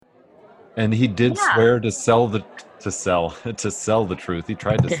And he did Yeah. swear to sell the truth. He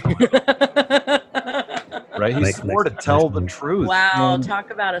tried to sell it, right? He swore to tell the truth. Wow, And talk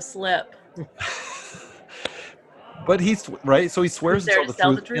about a slip. but right, so he Who's swears to there tell to the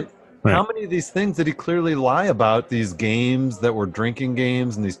sell truth. the And truth? how many of these things did he clearly lie about? These games that were drinking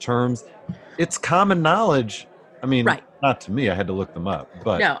games and these terms. It's common knowledge. I mean, Right. not to me. I had to look them up,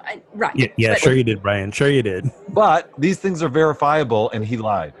 but No, right. Yeah, But sure you did, Brian. Sure you did. these things are verifiable, and he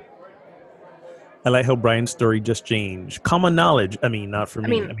lied. I like how Brian's story just changed. Common knowledge. I mean, not for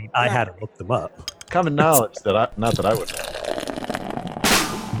me. I mean, I had to look them up. Common knowledge that not that I would have.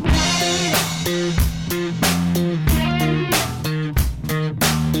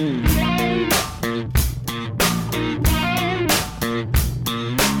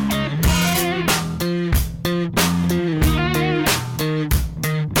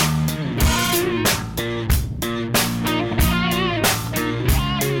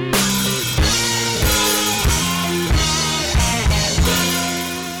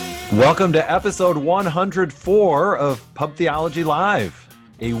 Welcome to episode 104 of Pub Theology Live,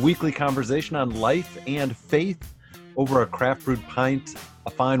 a weekly conversation on life and faith over a craft brewed pint, a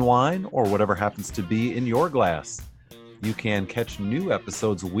fine wine, or whatever happens to be in your glass. You can catch new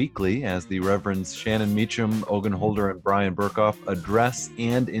episodes weekly as the Reverends Shannon Meacham, Ogun Holder, and Brian Burkhoff address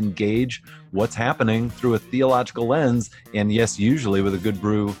and engage what's happening through a theological lens, and yes, usually with a good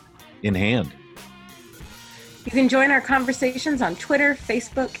brew in hand. you can join our conversations on Twitter,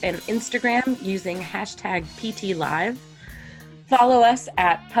 Facebook, and Instagram using hashtag PTLive. Follow us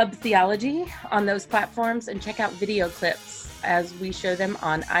at Pub Theology on those platforms and check out video clips as we show them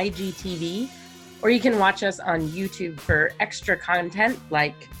on IGTV. Or you can watch us on YouTube for extra content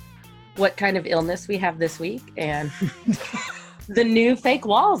like what kind of illness we have this week and the new fake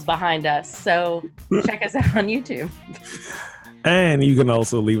walls behind us. So check us out on YouTube. And you can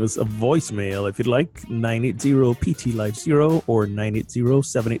also leave us a voicemail if you'd like, 980-PT-LIVE-0 or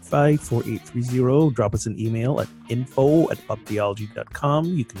 980-785-4830. Drop us an email at info@pubtheology.com.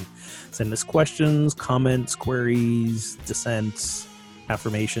 You can send us questions, comments, queries, dissents,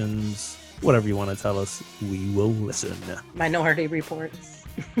 affirmations, whatever you want to tell us. We will listen. Minority reports.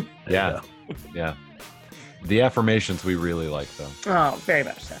 Yeah. The affirmations we really like, though. Oh, very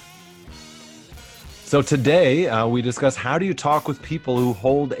much so. So today we discuss how do you talk with people who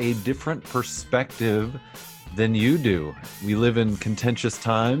hold a different perspective than you do. We live in contentious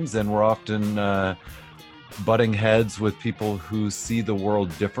times and we're often butting heads with people who see the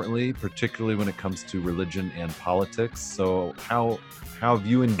world differently, particularly when it comes to religion and politics. So how have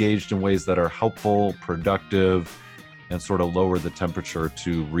you engaged in ways that are helpful, productive, and sort of lower the temperature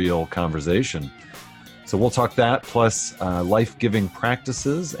to real conversation? So we'll talk that, plus life-giving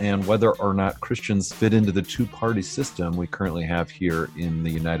practices and whether or not Christians fit into the two-party system we currently have here in the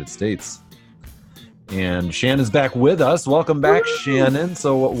United States. And Shannon's back with us. Welcome back, Shannon.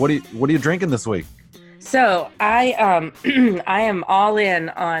 So what are you drinking this week? So I I am all in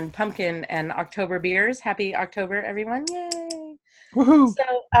on pumpkin and October beers. Happy October, everyone! Yay! Woohoo!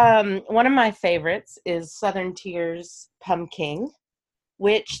 So one of my favorites is Southern Tier's Pumpkin,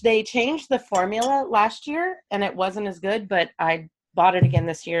 which they changed the formula last year and it wasn't as good, but I bought it again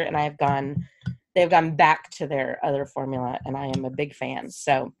this year and they've gone back to their other formula and I am a big fan.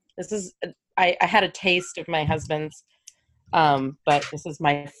 So this is, I had a taste of my husband's, but this is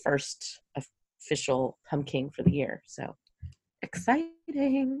my first official pumpkin for the year. So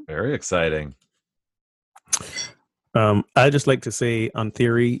exciting. Very exciting. I just like to say, on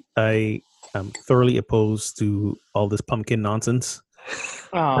theory, I am thoroughly opposed to all this pumpkin nonsense.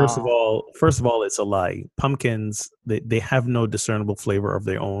 First of all, it's a lie. Pumpkins, they have no discernible flavor of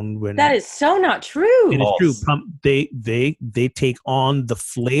their own. That is so not true. It is true. They take on the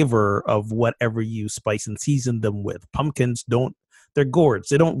flavor of whatever you spice and season them with. Pumpkins don't. They're gourds.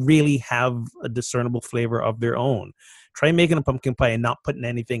 They don't really have a discernible flavor of their own. Try making a pumpkin pie and not putting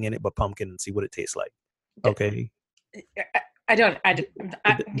anything in it but pumpkin and see what it tastes like. Okay. I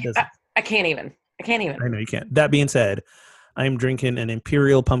can't even. I know you can't. That being said, I'm drinking an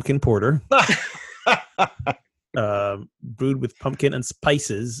Imperial Pumpkin Porter, brewed with pumpkin and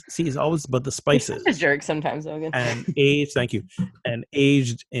spices. See, it's always about the spices. You're such a jerk sometimes, Logan. And aged, thank you, and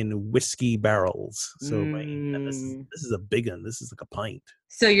aged in whiskey barrels. So and this is a big one. This is like a pint.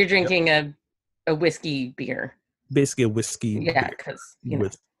 So you're drinking a whiskey beer. Basically a whiskey. Yeah, because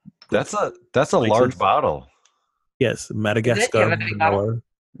that's a large bottle. Yes, Madagascar vanilla.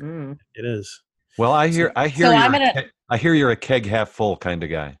 It is. Well, I hear you're a keg half full kind of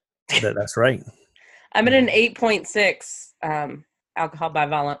guy. That's right. I'm at an 8.6 alcohol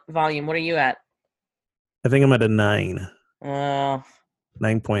by volume. What are you at? I think I'm at a 9.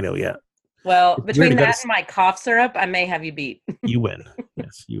 9.0, yeah. Well, It's between weird, you that gotta and my cough syrup, I may have you beat. You win.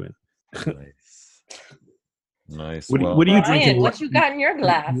 Yes, you win. Nice. Nice. What, Well, what are you Brian, drinking? what you got in your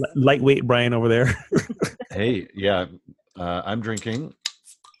glass? Lightweight Brian over there. hey, yeah, I'm drinking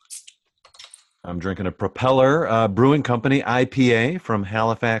a Propeller Brewing Company IPA from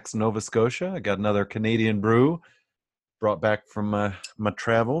Halifax, Nova Scotia. I got another Canadian brew brought back from my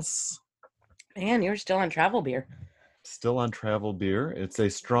travels. Man, you're still on travel beer. Still on travel beer. It's a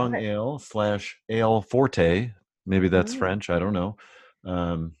strong Love it. ale / ale forte. Maybe that's Mm. French. I don't know.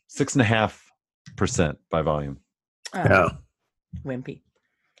 6.5% by volume. Oh, Yeah. wimpy.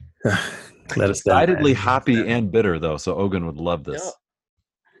 Let us down. Decidedly man. hoppy and bitter, though. So Ogun would love this. Oh,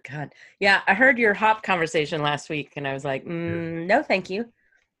 God. Yeah, I heard your hop conversation last week, and I was like, no, thank you.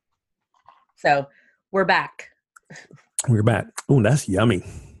 So we're back. We're back. Oh, that's yummy.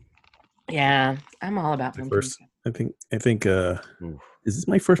 Yeah, I'm all about My pumpkin. first, I think is this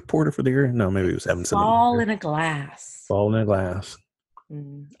my first porter for the year? No, maybe it was having some Fall in a glass. Fall in a glass.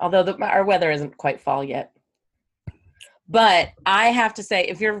 Although our weather isn't quite fall yet. But I have to say,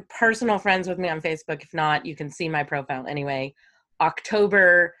 if you're personal friends with me on Facebook, if not, you can see my profile anyway.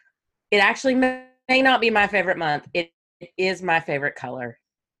 October, it actually may not be my favorite month. It is my favorite color.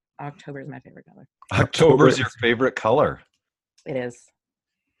 October is my favorite color. October's your favorite color. It is.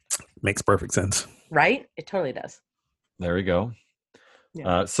 Makes perfect sense. Right? It totally does. There we go.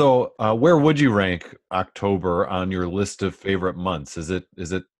 Yeah. So where would you rank October on your list of favorite months? Is it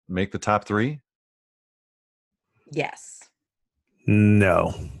make the top 3? Yes.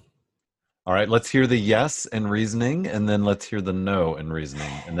 No. All right, let's hear the yes and reasoning, and then let's hear the no and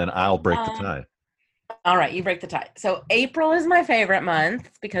reasoning, and then I'll break the tie. All right, you break the tie. So April is my favorite month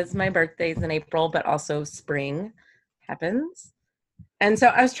because my birthday's in April, but also spring happens. And so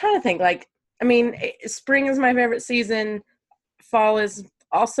I was trying to think, spring is my favorite season. Fall is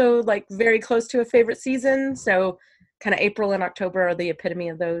also like very close to a favorite season. So kind of April and October are the epitome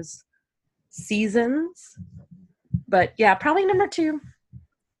of those seasons. But yeah, probably number 2.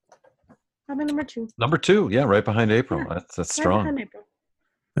 Number 2, yeah, right behind April. Yeah, That's strong. Right behind April.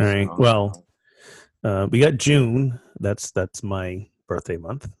 All right. Strong. Well, we got June. That's my birthday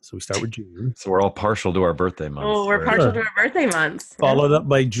month. So we start with June. So we're all partial to our birthday months. Oh, we're partial to our birthday months. Followed up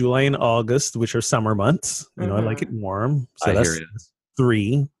by July and August, which are summer months. You know, I like it warm. So I that's hear you.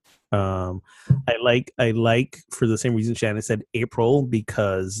 3. I like for the same reason Shannon said April,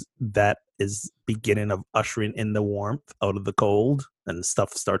 because that is beginning of ushering in the warmth out of the cold and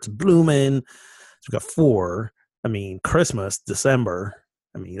stuff starts blooming. So we got 4. I mean, Christmas, December.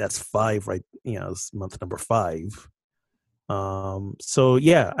 I mean, that's 5, right? You know, it's month number 5. So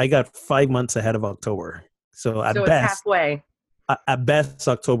yeah, I got 5 months ahead of October. So at it's best, halfway. At best,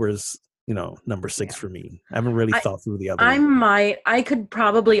 October is, number 6 for me. I haven't really thought through the other. I could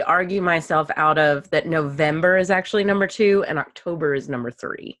probably argue myself out of that. November is actually number 2 and October is number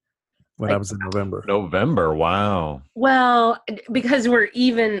 3. When I was in November. November, wow. Well, because we're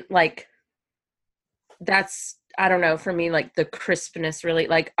even that's, I don't know, for me, like the crispness really,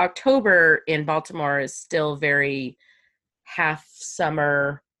 like October in Baltimore is still very half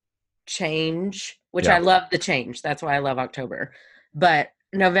summer change, which I love the change. That's why I love October. But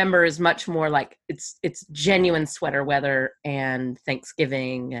November is much more like it's genuine sweater weather and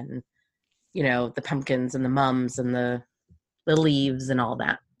Thanksgiving and, the pumpkins and the mums and the leaves and all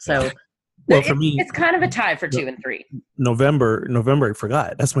that. So well, for me, it's kind of a tie for 2 and 3. November, I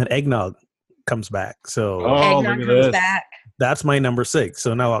forgot. That's when eggnog comes back. So eggnog comes back. That's my number 6.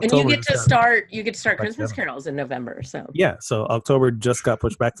 So now October. And you get to start Christmas carols in November. So yeah, so October just got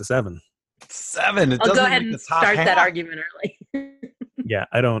pushed back to 7. 7. I'll go ahead and start that argument early. Yeah,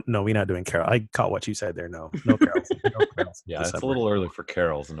 I don't know. We're not doing carol. I caught what you said there. No carols. No carols yeah, it's a little early for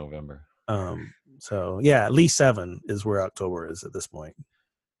carols in November. So yeah, at least 7 is where October is at this point.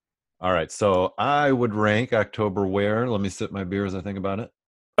 All right, so I would rank October where? Let me sip my beer as I think about it.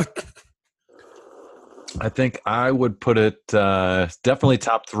 I think I would put it definitely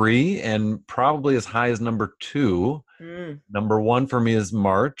top 3 and probably as high as number 2. Number 1 for me is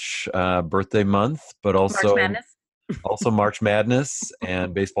March, birthday month, but also March Madness. Also March Madness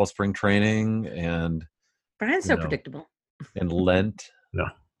and baseball spring training and Brian's so predictable. And Lent. No.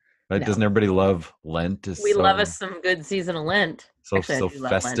 Right? No. Doesn't everybody love Lent? We love us some good seasonal Lent. So Actually, so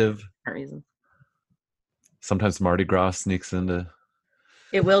festive. For reason. Sometimes Mardi Gras sneaks into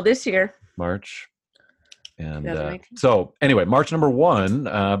it will this year. March. And so anyway, March number 1,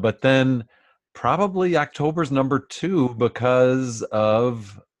 but then probably October's number 2 because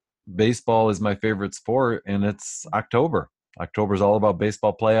of baseball is my favorite sport and it's October. October's all about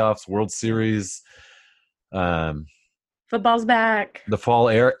baseball playoffs, World Series. Football's back. the fall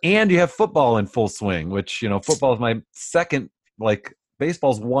air, and you have football in full swing, which, football is my second, like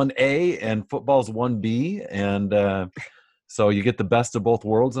baseball's 1A and football's 1B. And so you get the best of both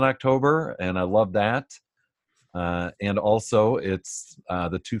worlds in October, and I love that. And also it's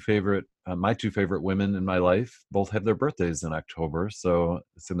my two favorite women in my life both have their birthdays in October. So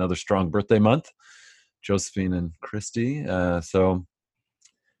it's another strong birthday month, Josephine and Christy.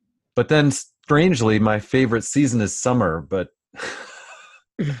 But then strangely, my favorite season is summer, but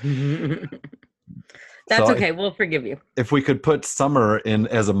That's so okay. We'll forgive you. if we could put summer in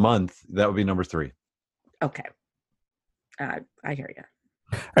as a month, that would be number 3. Okay. I hear you.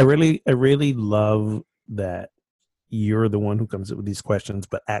 I really love that you're the one who comes up with these questions,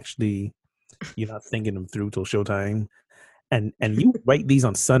 but actually you're not thinking them through till showtime. And you write these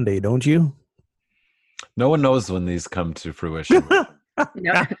on Sunday, don't you? No one knows when these come to fruition.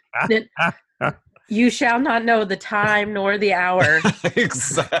 No. You shall not know the time nor the hour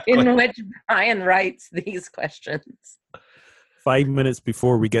Exactly. in which Brian writes these questions. 5 minutes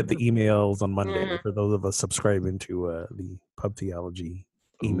before we get the emails on Monday, Mhm. for those of us subscribing to the Pub Theology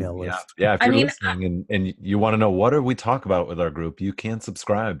email Yeah. list. Yeah, if I you're mean, listening and you want to know what do we talk about with our group, you can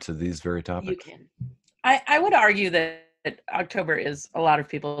subscribe to these very You topics. can. I would argue that October is a lot of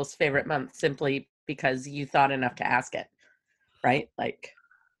people's favorite month simply because you thought enough to ask it, right? Like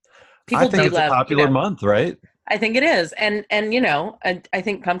people I think do it's love a popular month, right? I think it is, and I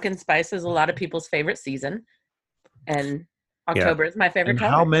think pumpkin spice is a lot of people's favorite season, and October is my favorite And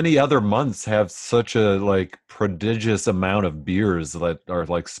color. how many other months have such a prodigious amount of beers that are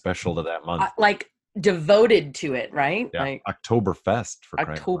special to that month? Like devoted to it, right? Yeah, Like Oktoberfest for crying out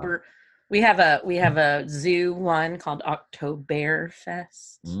loud. October. We have a zoo one called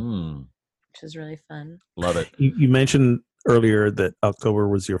Oktoberfest, which is really fun. Love it. You mentioned earlier that October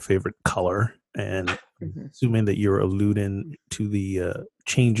was your favorite color, and assuming that you're alluding to the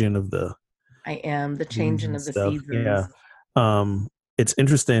changing of the I am the changing of the stuff. seasons. Yeah. It's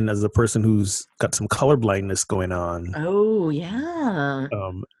interesting as a person who's got some color blindness going on. Oh yeah.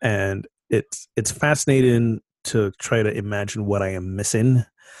 And it's fascinating to try to imagine what I am missing.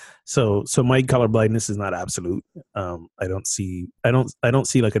 So my color blindness is not absolute. I don't see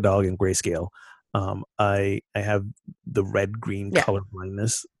like a dog in grayscale. I have the red-green color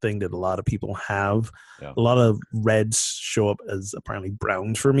blindness thing that a lot of people have. Yeah. A lot of reds show up as apparently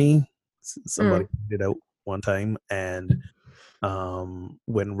browns for me. Somebody did out one time, and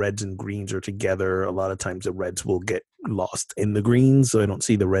when reds and greens are together, a lot of times the reds will get lost in the greens, so I don't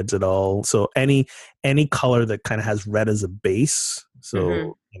see the reds at all. So any color that kind of has red as a base,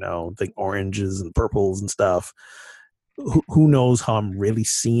 so think oranges and purples and stuff. Who knows how I'm really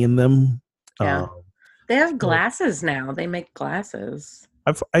seeing them? Yeah. They have glasses now. They make glasses.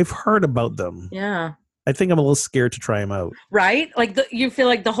 I've heard about them. Yeah. I think I'm a little scared to try them out. Right? Like you feel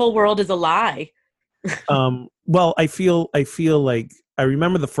like the whole world is a lie. Well, I feel like I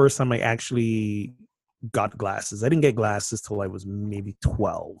remember the first time I actually got glasses. I didn't get glasses till I was maybe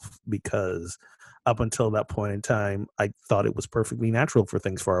 12, because up until that point in time, I thought it was perfectly natural for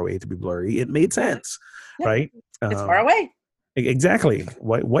things far away to be blurry. It made sense, right? It's far away. Exactly.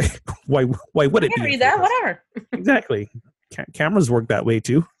 Why would it be? Read that? Whatever. Exactly. Cameras work that way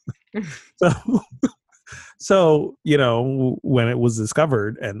too. So when it was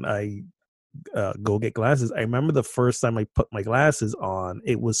discovered and I go get glasses, I remember the first time I put my glasses on,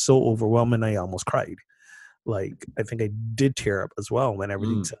 it was so overwhelming I almost cried. Like, I think I did tear up as well when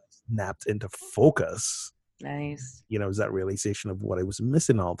everything snapped into focus. Nice. It was that realization of what I was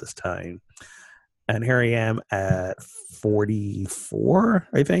missing all this time. And here I am at 44,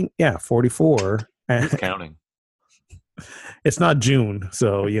 I think. Yeah, 44. Who's counting? It's not June,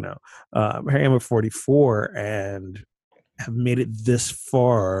 so here I am at 44 and have made it this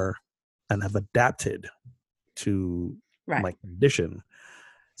far and have adapted to my condition.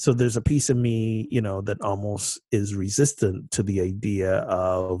 So there's a piece of me, that almost is resistant to the idea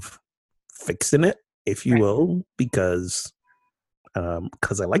of fixing it, if you will, because I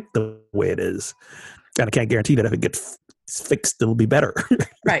like the way it is, and I can't guarantee that if it gets fixed, it'll be better.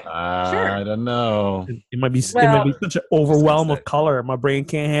 Right. Sure. I don't know. It might be such an overwhelm of color. My brain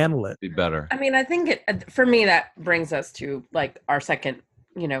can't handle it. Be better. I mean, I think for me, that brings us to our second,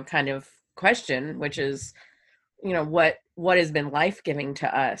 kind of question, which is, what has been life-giving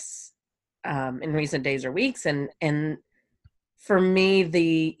to us in recent days or weeks. And for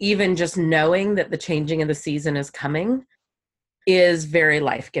me, even just knowing that the changing of the season is coming is very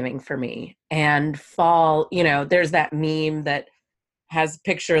life-giving for me. And fall, there's that meme that has a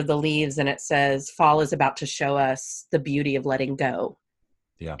picture of the leaves and it says, fall is about to show us the beauty of letting go.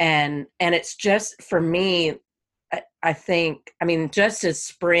 Yeah. And it's just, for me, I think, I mean, just as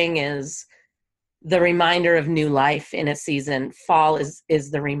spring is the reminder of new life in a season, fall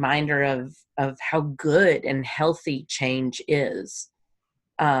is the reminder of how good and healthy change is,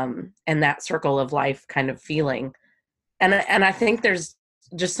 and that circle of life kind of feeling. And I think there's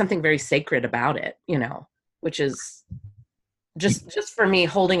just something very sacred about it, which is just for me,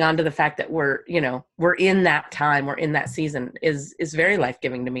 holding on to the fact that we're in that time, we're in that season is very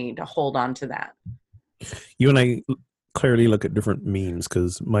life-giving to me, to hold on to that. You and I clearly look at different memes,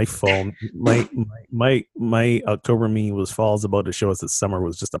 because my fall, my October meme was fall's about to show us that summer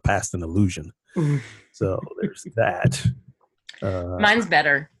was just a past and illusion. So there's that. Mine's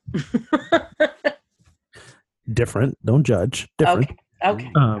better. Different. Don't judge. Different.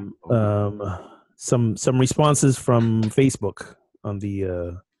 Okay. Some responses from Facebook on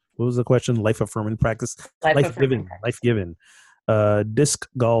the what was the question? Life affirming practice. Life given. Disc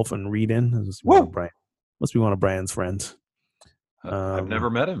golf and reading. Must be one of Brian's friends. I've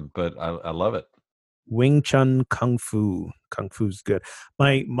never met him, but I love it. Wing Chun Kung Fu. Kung Fu's good.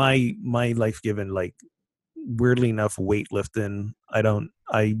 My life given, like, weirdly enough, weightlifting.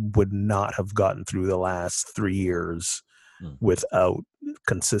 I would not have gotten through the last 3 years without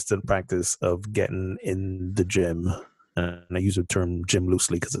consistent practice of getting in the gym. And I use the term gym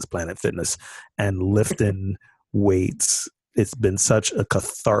loosely because it's Planet Fitness, and lifting weights. It's been such a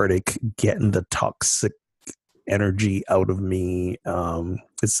cathartic getting the toxic energy out of me.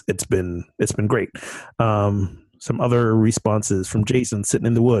 It's been great. Some other responses from Jason, sitting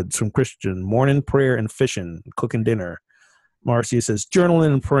in the woods, from Christian, morning prayer and fishing, cooking dinner. Marcia says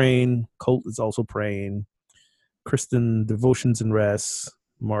journaling and praying. Colt is also praying. Kristen, devotions and rest.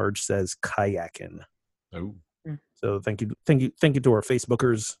 Marge says kayaking. Oh. So thank you to our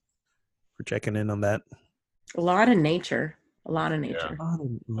Facebookers for checking in on that. A lot of nature. A lot of nature.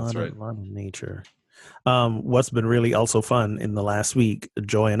 What's been really also fun in the last week,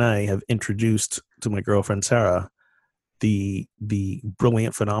 Joy and I have introduced to my girlfriend Sarah the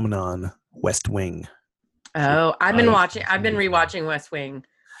brilliant phenomenon West Wing. Oh, I've been rewatching West Wing.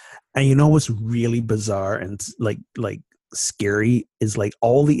 And you know what's really bizarre and like scary is, like,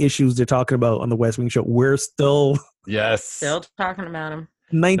 all the issues they're talking about on the West Wing show, we're still talking about them.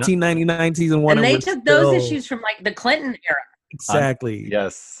 1999 season 1, and they took those issues from, like, the Clinton era. Exactly.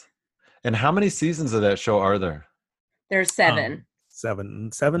 Yes. And how many seasons of that show are there? There's 7.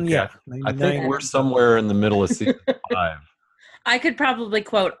 7, okay. Yeah. I think we're somewhere in the middle of season 5. I could probably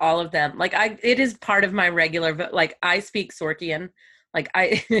quote all of them. Like, it is part of my regular, like, I speak Sorkian. Like,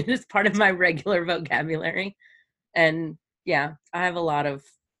 it is part of my regular vocabulary. And yeah, I have a lot of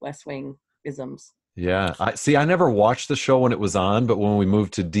West Wing isms. Yeah. I never watched the show when it was on, but when we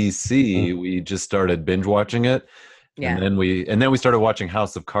moved to DC, we just started binge watching it. Yeah. And then we started watching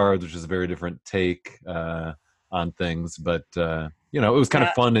House of Cards, which is a very different take on things. But it was kind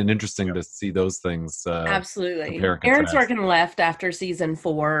of fun and interesting to see those things. Absolutely. Aaron Sorkin left after season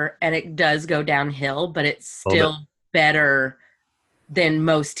 4, and it does go downhill, but it's still better than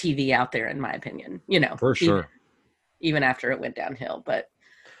most TV out there, in my opinion. For sure. Even after it went downhill, but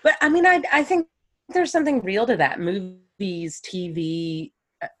I mean, I think there's something real to that. Movies, TV,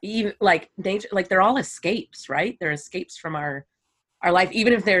 even like nature, like, they're all escapes, right? They're escapes from our life.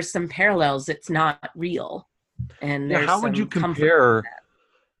 Even if there's some parallels, it's not real. And how would you compare?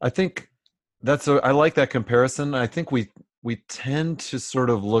 I think I like that comparison. I think we tend to sort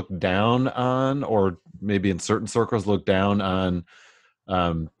of look down on, or maybe in certain circles look down on,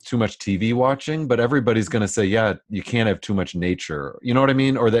 too much TV watching, but everybody's going to say, yeah, you can't have too much nature. You know what I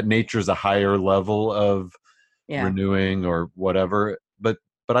mean? Or that nature's a higher level of renewing or whatever. But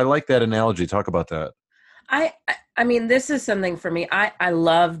I like that analogy. Talk about that. I mean, this is something for me. I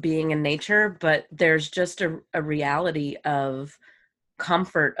love being in nature, but there's just a reality of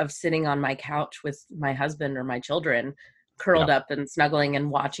comfort of sitting on my couch with my husband or my children, curled up and snuggling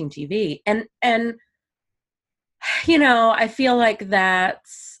and watching TV. And I feel like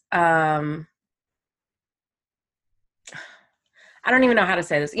that's, I don't even know how to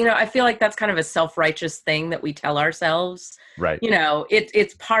say this. I feel like that's kind of a self-righteous thing that we tell ourselves. Right.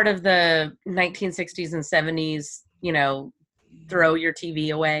 It's part of the 1960s and 70s, throw your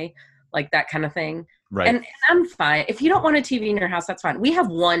TV away, like that kind of thing. Right. And I'm fine. If you don't want a TV in your house, that's fine. We have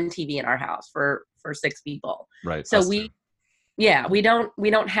one TV in our house for 6 people. Right. So we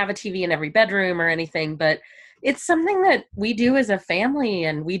don't have a TV in every bedroom or anything, but it's something that we do as a family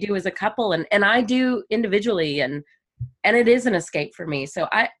and we do as a couple, and I do individually, and it is an escape for me. So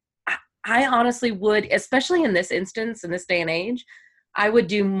I honestly would, especially in this instance, in this day and age, I would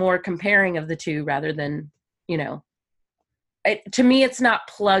do more comparing of the two rather than, to me, it's not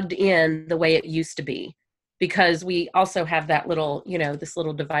plugged in the way it used to be. because we also have that little, this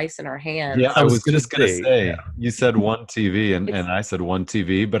little device in our hands. Yeah, I was just going to say, yeah. you said one TV and I said one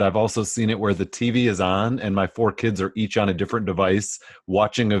TV, but I've also seen it where the TV is on and my 4 kids are each on a different device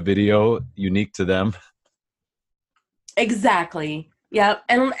watching a video unique to them. Exactly. Yeah.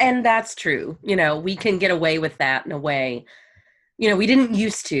 And that's true. We can get away with that in a way. We didn't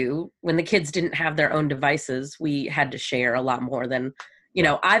used to. When the kids didn't have their own devices, we had to share a lot more than,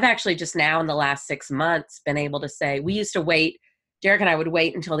 I've actually just now in the last 6 months been able to say, we used to wait, Derek and I would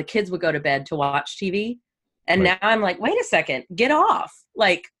wait until the kids would go to bed to watch TV. And now I'm like, wait a second, get off.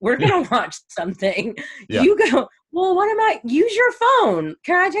 Like, we're going to watch something. Yeah. You go, well, use your phone.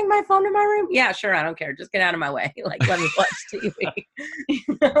 Can I take my phone to my room? Yeah, sure. I don't care. Just get out of my way. Like, let me watch TV.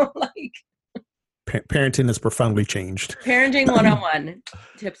 Parenting has profoundly changed. Parenting 101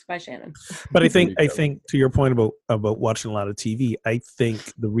 tips by Shannon. But I think to your point about watching a lot of TV, I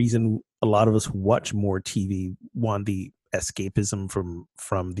think the reason a lot of us watch more TV, one, the escapism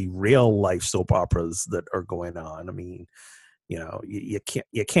from the real life soap operas that are going on. I mean, you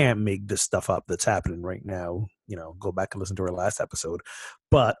can't make this stuff up that's happening right now. Go back and listen to our last episode.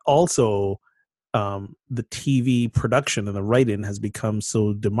 But also, the TV production and the writing has become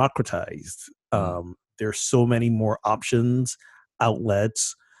so democratized. There's so many more options,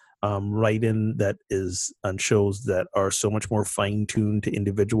 outlets, writing that is on shows that are so much more fine-tuned to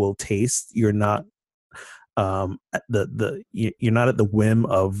individual tastes. You're not you're not at the whim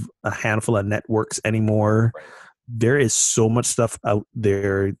of a handful of networks anymore. Right. There is so much stuff out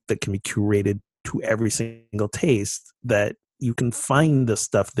there that can be curated to every single taste that you can find the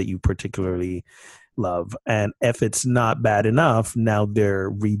stuff that you particularly love. And if it's not bad enough, now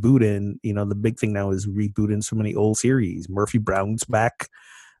they're rebooting. The big thing now is rebooting so many old series. Murphy Brown's back.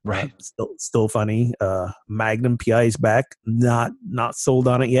 Right. Still funny. Magnum PI is back. Not sold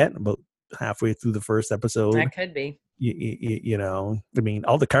on it yet. About halfway through the first episode. That could be. I mean,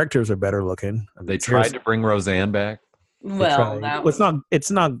 all the characters are better looking. They tried to bring Roseanne back. Well,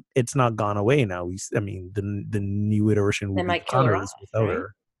 it's not gone away now. The new iteration they might kill her off, without right?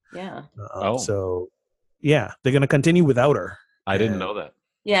 her. Yeah. So yeah, they're going to continue without her. I didn't know that.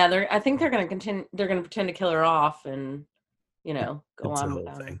 Yeah, I think they're going to continue. They're going to pretend to kill her off and go on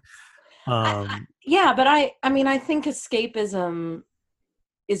without her. Yeah, but I think escapism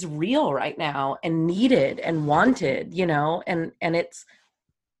is real right now and needed and wanted, and it's,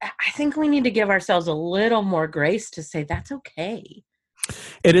 I think we need to give ourselves a little more grace to say that's okay.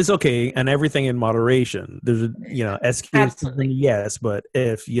 It is okay, and everything in moderation. There's escapism, yes, but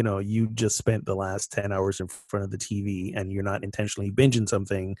if you just spent the last 10 hours in front of the TV and you're not intentionally binging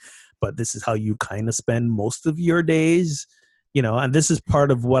something, but this is how you kind of spend most of your days, and this is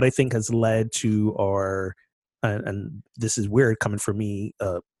part of what I think has led to our and this is weird coming from me,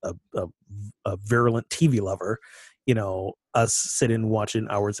 a virulent TV lover. Us sitting watching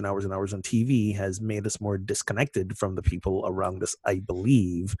hours and hours and hours on TV has made us more disconnected from the people around us, I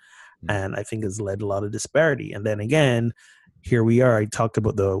believe, and I think has led to a lot of disparity. And then again, here we are. I talked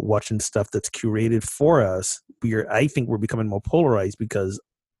about the watching stuff that's curated for us. I think we're becoming more polarized because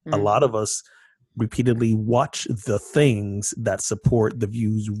a lot of us repeatedly watch the things that support the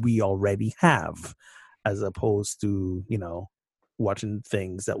views we already have, as opposed to, watching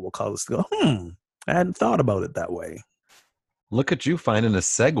things that will cause us to go, I hadn't thought about it that way. Look at you finding a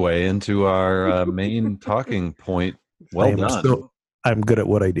segue into our main talking point. Well done. I'm good at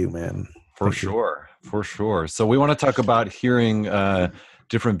what I do, man. For sure. So we want to talk about hearing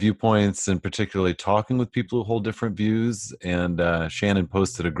different viewpoints and particularly talking with people who hold different views. And Shannon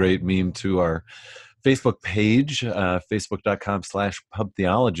posted a great meme to our Facebook page,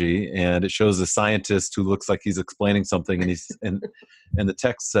 facebook.com/pubtheology, and it shows a scientist who looks like he's explaining something, and the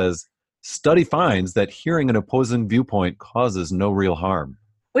text says, "Study finds that hearing an opposing viewpoint causes no real harm."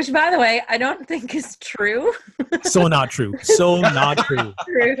 Which, by the way, I don't think is true. So not true. True.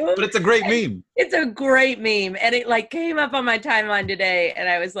 But it's a great meme. It's a great meme, and it came up on my timeline today, and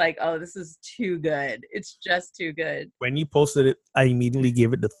I was like, "Oh, this is too good! It's just too good." When you posted it, I immediately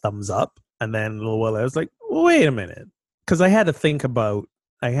gave it the thumbs up. And then a little while I was like, wait a minute. Because I had to think about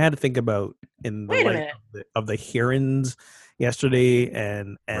in the light of the hearings yesterday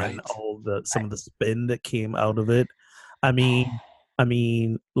and right. Some of the spin that came out of it. I mean,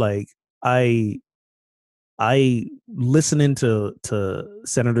 like I listening to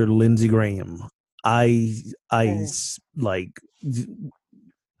Senator Lindsey Graham, I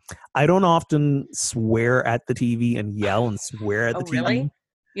don't often swear at the TV and yell and swear at the TV. Really?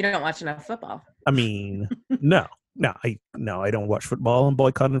 You don't watch enough football. I mean, no, I don't watch football and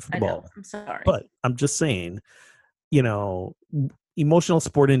boycotting football. I know. I'm sorry. But I'm just saying, emotional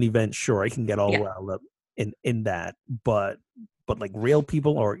sporting events, sure, I can get all riled up in that, but like real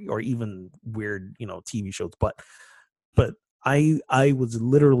people or even weird, TV shows. But I was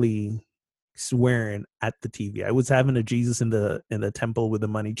literally swearing at the TV. I was having a Jesus in the temple with the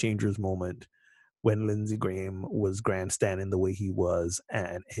money changers moment when Lindsey Graham was grandstanding the way he was,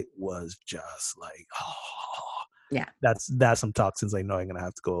 and it was just like, oh, Yeah. that's some toxins I know I'm gonna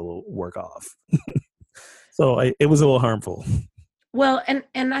have to go work off. So it was a little harmful. Well,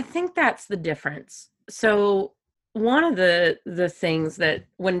 and I think that's the difference. So one of the things that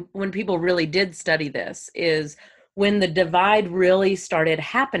when people really did study this is when the divide really started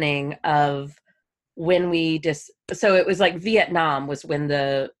happening of when so it was like Vietnam was when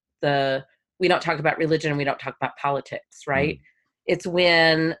the we don't talk about religion and we don't talk about politics, right? It's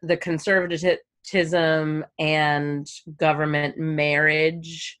when the conservatism and government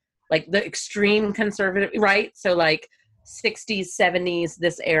marriage, like the extreme conservative, right? So like 60s, 70s,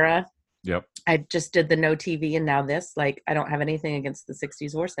 this era. Yep. I just did the no TV and now this. Like, I don't have anything against the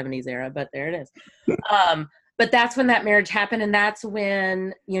 60s or 70s era, but there it is. But that's when that marriage happened. And that's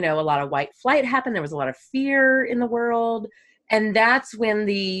when, a lot of white flight happened. There was a lot of fear in the world. And that's when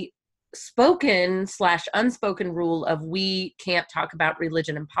the spoken/unspoken rule of we can't talk about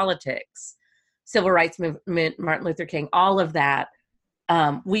religion and politics, civil rights movement, Martin Luther King, all of that.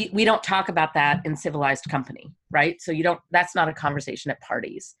 We don't talk about that in civilized company, right? So that's not a conversation at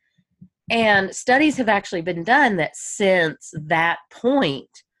parties. And studies have actually been done that since that point,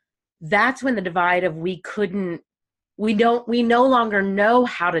 that's when the divide of we no longer know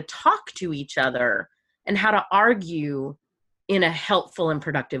how to talk to each other and how to argue in a helpful and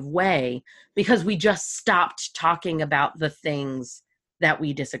productive way, because we just stopped talking about the things that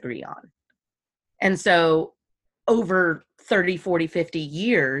we disagree on. And so over 30, 40, 50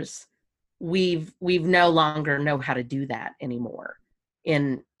 years, we've no longer know how to do that anymore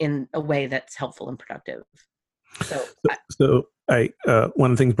in a way that's helpful and productive. So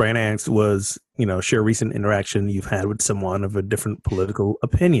one of the things Brian asked was, share recent interaction you've had with someone of a different political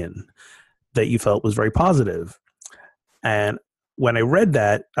opinion that you felt was very positive. And when I read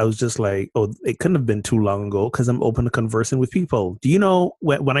that, I was just like, oh, it couldn't have been too long ago because I'm open to conversing with people. Do you know,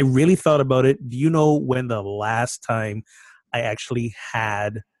 when I really thought about it, do you know when the last time I actually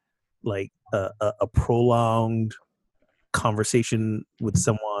had like a prolonged conversation with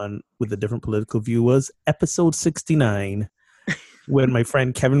someone with a different political view was? Episode 69, when my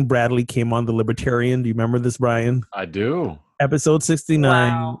friend Kevin Bradley came on, the Libertarian. Do you remember this, Brian? I do. Episode 69.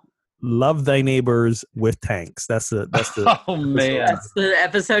 Wow. Love thy neighbors with tanks. That's the Oh man, that's the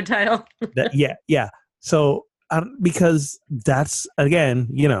episode title. Yeah. So because that's, again,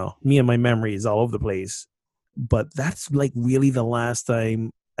 me and my memory is all over the place, but that's like really the last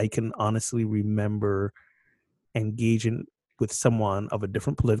time I can honestly remember engaging with someone of a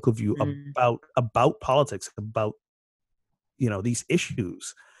different political view about politics, about these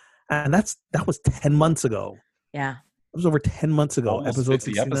issues. And that was 10 months ago. Yeah. It was over 10 months ago. Almost episode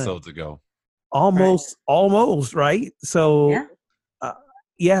 50 69. episodes ago. Almost, right? So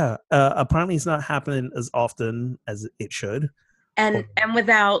apparently it's not happening as often as it should. And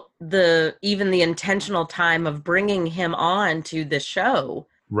without even the intentional time of bringing him on to the show.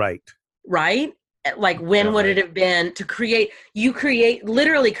 Right. Like, when would it have been to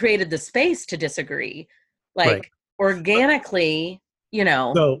literally created the space to disagree, like organically,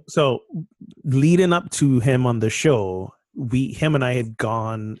 So leading up to him on the show, him and I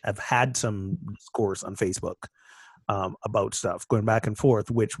have had some discourse on Facebook about stuff, going back and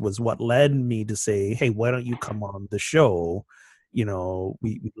forth, which was what led me to say, hey, why don't you come on the show?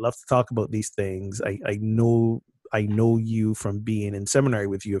 We love to talk about these things. I know you from being in seminary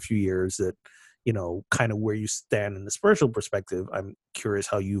with you a few years, that kind of where you stand in the spiritual perspective. I'm curious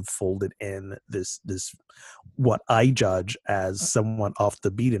how you've folded in this what I judge as someone off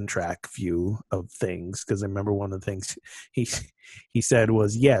the beaten track view of things. Because I remember one of the things he said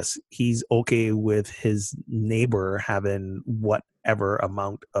was, yes, he's okay with his neighbor having whatever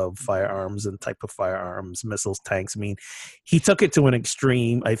amount of firearms and type of firearms, missiles, tanks. I mean, he took it to an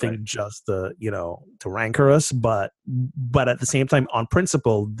extreme, I think, just to rancor us, but at the same time, on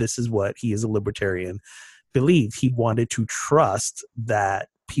principle, this is what he, as a libertarian, believed. He wanted to trust that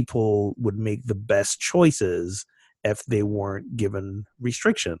people would make the best choices if they weren't given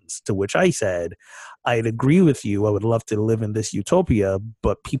restrictions, to which I said, I'd agree with you. I would love to live in this utopia,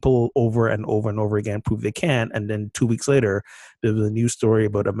 but people over and over and over again prove they can't. And then 2 weeks later, there was a news story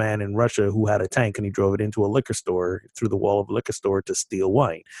about a man in Russia who had a tank and he drove it into a liquor store, through the wall of a liquor store, to steal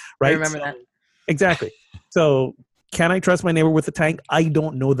wine. Right? I remember that. Exactly. So can I trust my neighbor with a tank? I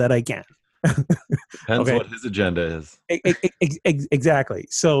don't know that I can. Depends what his agenda is. Exactly.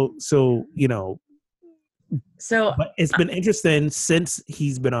 So So But it's been interesting since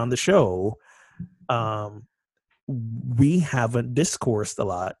he's been on the show. We haven't discoursed a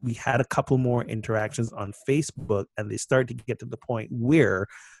lot. We had a couple more interactions on Facebook, and they started to get to the point where,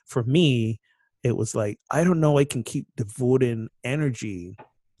 for me, it was like, I don't know, I can keep devoting energy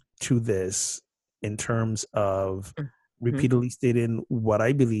to this in terms of repeatedly stating what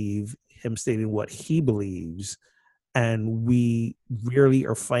I believe, him stating what he believes, and we rarely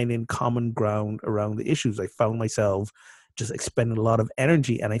are finding common ground around the issues. I found myself just expending a lot of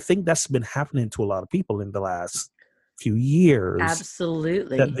energy, and I think that's been happening to a lot of people in the last few years.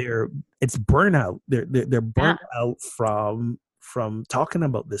 absolutely. That it's burnout. They're burnt out from talking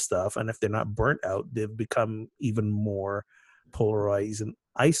about this stuff, and if they're not burnt out, they've become even more polarized and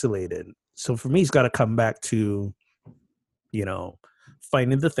isolated. So for me, it's got to come back to,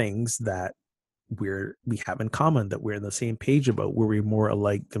 finding the things that we have in common, that we're on the same page about, where we're more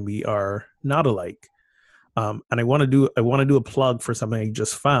alike than we are not alike. And I want to do a plug for something I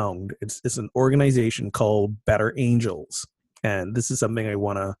just found. It's an organization called Better Angels, and this is something I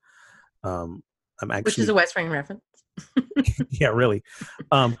want to. Which is a West Wing reference. Yeah, really.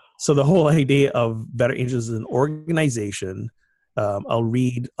 So the whole idea of Better Angels is an organization. I'll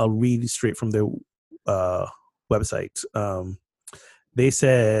read straight from their website. They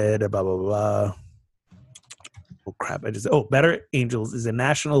said blah blah blah. Oh crap! Better Angels is a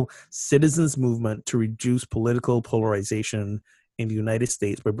national citizens movement to reduce political polarization in the United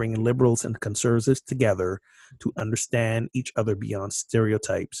States by bringing liberals and conservatives together to understand each other beyond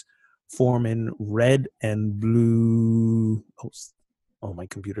stereotypes, forming red and blue. Oh, my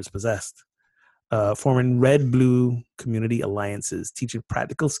computer's possessed. Forming red-blue community alliances, teaching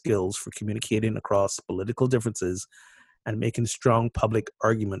practical skills for communicating across political differences and making strong public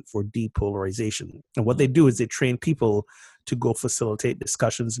argument for depolarization. And what they do is they train people to go facilitate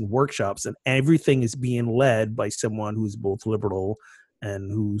discussions and workshops, and everything is being led by someone who's both liberal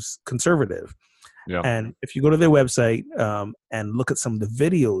and who's conservative. Yeah. And if you go to their website and look at some of the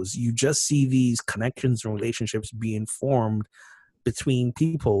videos, you just see these connections and relationships being formed between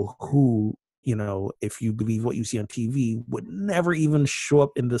people who, if you believe what you see on TV, would never even show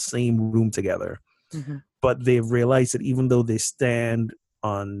up in the same room together. Mm-hmm. But they've realized that even though they stand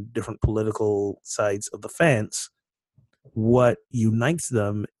on different political sides of the fence, what unites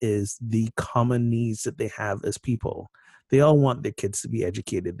them is the common needs that they have as people. They all want their kids to be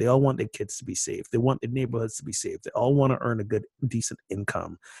educated. They all want their kids to be safe. They want their neighborhoods to be safe. They all want to earn a good, decent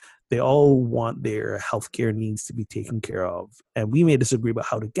income. They all want their healthcare needs to be taken care of. And we may disagree about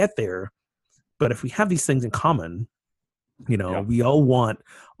how to get there, but if we have these things in common, we all want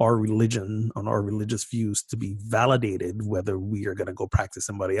our religion and our religious views to be validated, whether we are going to go practice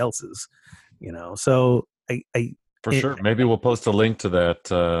somebody else's, So sure. Maybe we'll post a link to that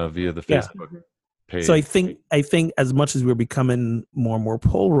via the Facebook page. So I think as much as we're becoming more and more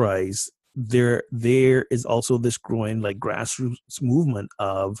polarized, there is also this growing grassroots movement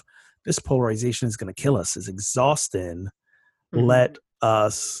of this polarization is going to kill us. It's exhausting.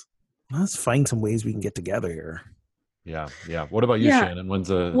 Mm-hmm. Let's find some ways we can get together here. Yeah. What about you, Shannon? When's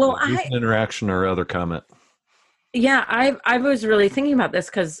a recent interaction or other comment? Yeah, I was really thinking about this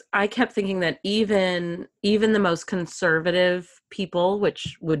because I kept thinking that even the most conservative people,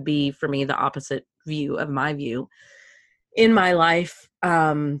 which would be for me the opposite view of my view in my life,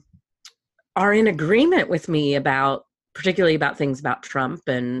 are in agreement with me particularly about things about Trump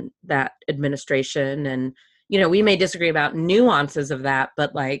and that administration. And, we may disagree about nuances of that,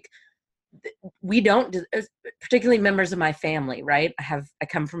 but we don't, particularly members of my family, right? I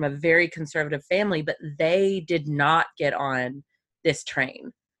come from a very conservative family, but they did not get on this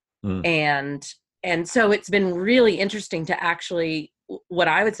train. And so it's been really interesting to actually, what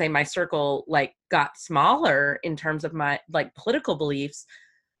I would say my circle got smaller in terms of my political beliefs,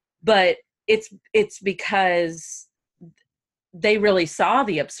 but it's because they really saw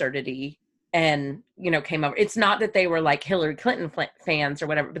the absurdity and, came over. It's not that they were Hillary Clinton fans or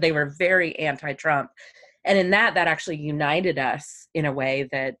whatever, but they were very anti-Trump. And in that actually united us in a way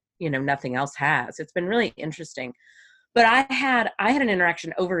that, nothing else has. It's been really interesting. But I had an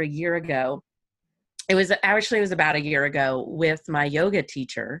interaction over a year ago. It was about a year ago with my yoga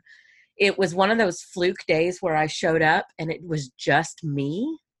teacher. It was one of those fluke days where I showed up and it was just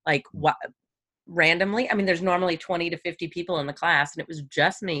me, randomly. I mean, there's normally 20 to 50 people in the class, and it was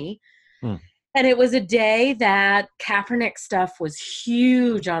just me. And it was a day that Kaepernick stuff was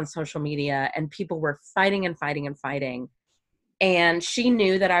huge on social media, and people were fighting and fighting and fighting. And she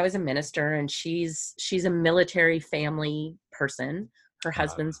knew that I was a minister, and she's a military family person. Her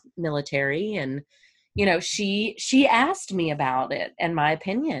husband's military, and she asked me about it and my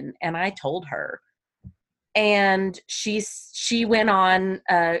opinion, and I told her. And she went on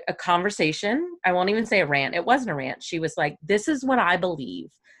a conversation. I won't even say a rant. It wasn't a rant. She was like, this is what I believe.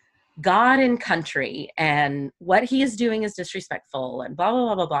 God and country, and what he is doing is disrespectful, and blah,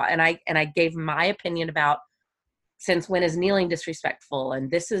 blah, blah, blah, blah. And I gave my opinion about, since when is kneeling disrespectful? And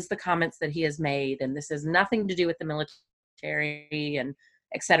this is the comments that he has made. And this has nothing to do with the military, and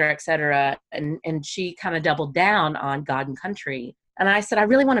et cetera, et cetera. And she kind of doubled down on God and country. And I said, I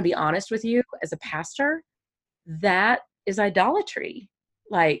really want to be honest with you as a pastor. That is idolatry.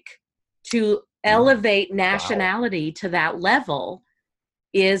 Like, to elevate nationality to that level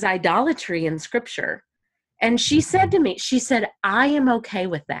is idolatry in scripture. And she said to me, she said, I am okay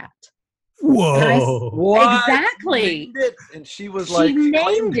with that. Whoa. Exactly. And she was She like,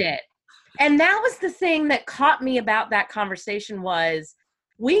 named it. And that was the thing that caught me about that conversation was,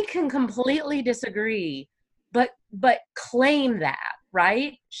 we can completely disagree, but claim that,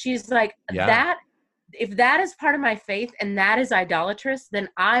 right? She's like, that, if that is part of my faith and that is idolatrous, then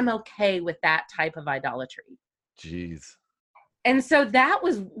I'm okay with that type of idolatry. Jeez. And so that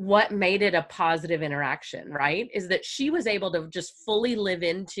was what made it a positive interaction, right? Is that she was able to just fully live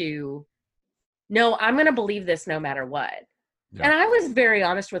into, no, I'm going to believe this no matter what. Yeah. And I was very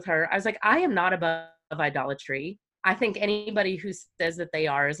honest with her. I was like, I am not above idolatry. I think anybody who says that they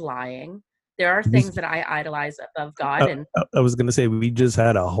are is lying. There are things that I idolize above God. And I was going to say, we just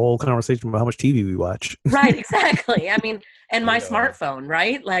had a whole conversation about how much TV we watch. Right, exactly. I mean, and my smartphone,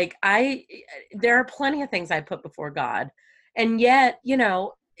 right? Like there are plenty of things I put before God. And yet,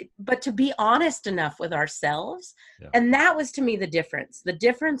 but to be honest enough with ourselves. Yeah. And that was, to me, the difference. The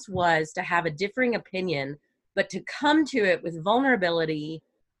difference was to have a differing opinion, but to come to it with vulnerability,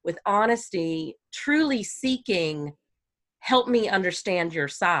 with honesty, truly seeking, help me understand your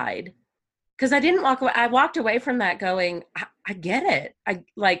side. Because I didn't walk away. I walked away from that going, I get it.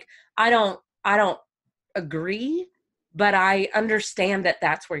 I don't agree, but I understand that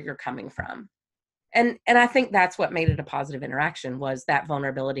that's where you're coming from. And I think that's what made it a positive interaction, was that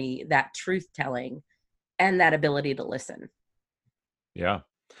vulnerability, that truth telling, and that ability to listen. Yeah.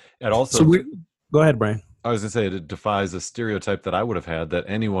 And also, go ahead, Brian. I was going to say, it defies a stereotype that I would have had, that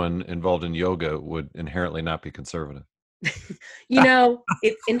anyone involved in yoga would inherently not be conservative.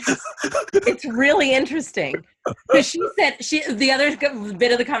 It's interesting. It's really interesting. Because she said, the other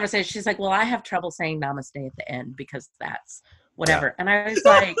bit of the conversation, she's like, well, I have trouble saying namaste at the end because that's whatever. Yeah. And I was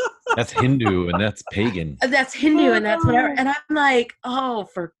like, that's Hindu and that's pagan. That's Hindu and that's whatever. And I'm like, oh,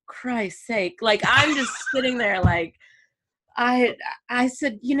 for Christ's sake. Like, I'm just sitting there like, I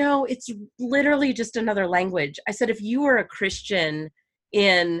said, it's literally just another language. I said, if you were a Christian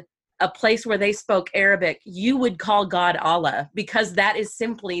in a place where they spoke Arabic, you would call God Allah, because that is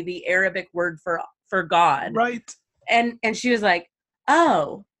simply the Arabic word for God. Right. And she was like,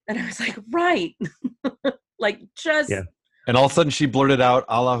 oh. And I was like, right. Like, just. Yeah. And all of a sudden she blurted out,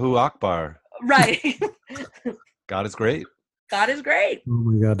 Allahu Akbar. Right. God is great. God is great. Oh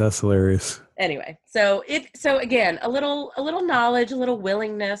my God, that's hilarious. Anyway, so again, a little knowledge, a little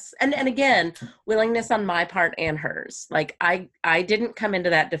willingness, and again, willingness on my part and hers. Like, I didn't come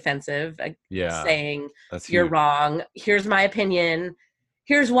into that defensive, saying you're wrong. Here's my opinion.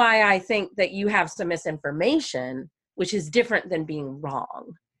 Here's why I think that you have some misinformation, which is different than being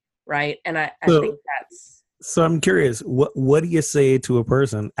wrong, right? And I think that's. So I'm curious, what do you say to a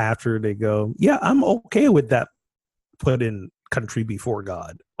person after they go, yeah, I'm okay with that, put in country before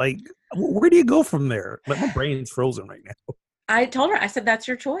God? Like, where do you go from there? Like, my brain's frozen right now. I told her, I said, that's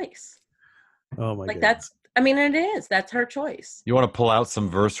your choice. Oh my God. It is. That's her choice. You want to pull out some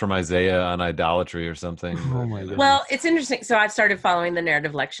verse from Isaiah on idolatry or something? Oh my God. Well, it's interesting. So I've started following the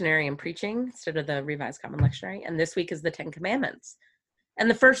narrative lectionary and preaching instead of the Revised Common Lectionary. And this week is the 10 Commandments. And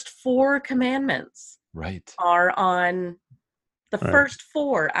the first 4 commandments are on, first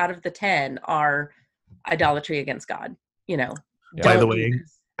 4 out of the 10 are idolatry against God. By the way,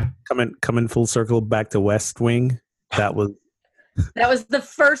 coming full circle back to West Wing, that was the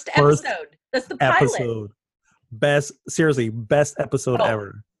first episode. That's the pilot. Best episode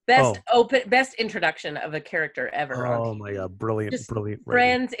ever. Best introduction of a character ever. Oh my God, brilliant.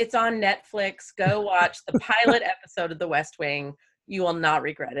 Friends, it's on Netflix. Go watch the pilot episode of The West Wing. You will not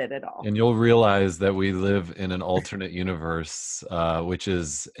regret it at all. And you'll realize that we live in an alternate universe, which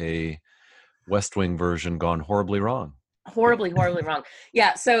is a West Wing version gone horribly wrong. Horribly wrong.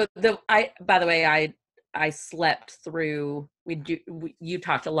 Yeah. So by the way, I slept through. You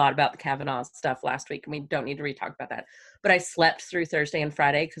talked a lot about the Kavanaugh stuff last week, and we don't need to re-talk about that. But I slept through Thursday and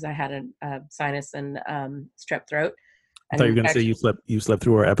Friday because I had a sinus and strep throat. I thought you were going to say you slept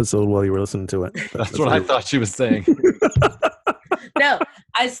through our episode while you were listeing to it. That's what I thought she was saying. No,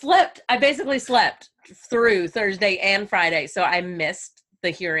 I basically slept through Thursday and Friday, so I missed the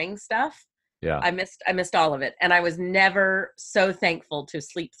hearing stuff. Yeah. I missed all of it, and I was never so thankful to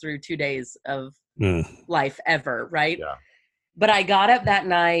sleep through 2 days of life ever, right? Yeah. But I got up that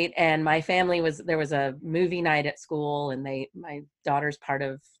night, and my family there was a movie night at school, and my daughter's part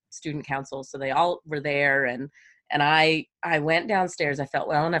of student council, so they all were there, and I went downstairs. I felt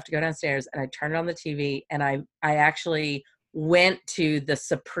well enough to go downstairs, and I turned on the TV, and I actually went to the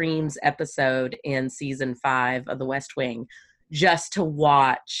Supremes episode in season 5 of The West Wing just to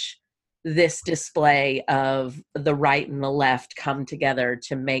watch this display of the right and the left come together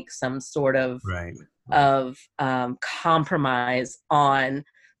to make some sort of compromise on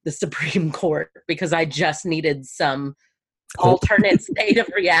the Supreme Court, because I just needed some alternate state of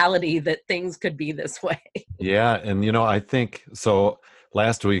reality that things could be this way. Yeah. And, I think so.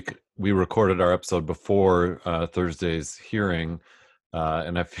 Last week we recorded our episode before Thursday's hearing.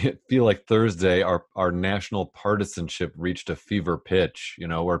 And I feel like Thursday, our national partisanship reached a fever pitch,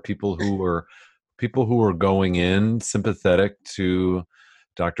 where people who were going in sympathetic to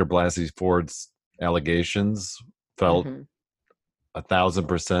Dr. Blasey Ford's allegations felt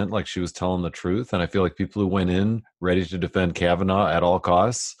 1,000% like she was telling the truth. And I feel like people who went in ready to defend Kavanaugh at all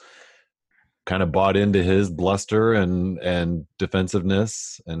costs kind of bought into his bluster and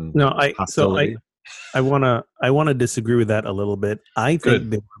defensive-ness and hostility. I want to disagree with that a little bit. I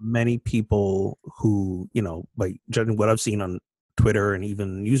think there were many people who, by judging what I've seen on Twitter and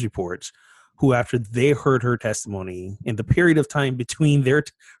even news reports, who after they heard her testimony, in the period of time between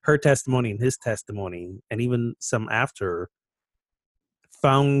her testimony and his testimony, and even some after,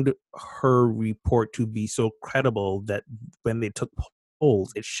 found her report to be so credible that when they took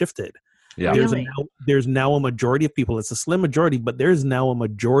polls, it shifted. Yeah. There's now a majority of people. It's a slim majority, but there's now a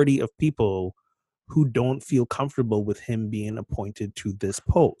majority of people who don't feel comfortable with him being appointed to this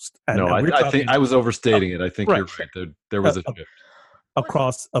post. And I think I was overstating it. I think you're right. There was a shift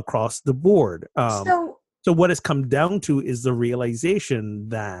across the board. So what has come down to is the realization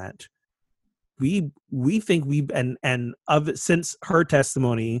that we think since her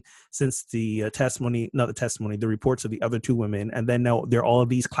testimony, since the the reports of the other two women, and then now there are all of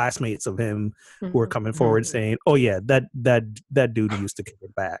these classmates of him who are coming forward saying, "Oh yeah, that dude used to kick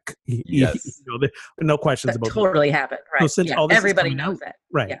it back." Yes, no questions about totally happened. Right? So since all this everybody knows that,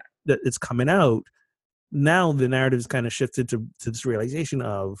 right? Yeah. That it's coming out now. The narrative is kind of shifted to this realization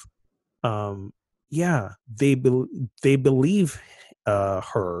of, they believe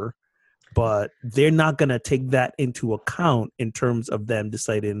her. But they're not going to take that into account in terms of them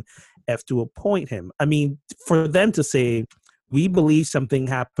deciding if to appoint him. I mean, for them to say, we believe something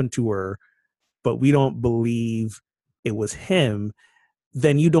happened to her, but we don't believe it was him,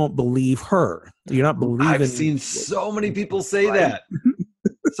 then you don't believe her. You're not believing. I've seen so many people say that.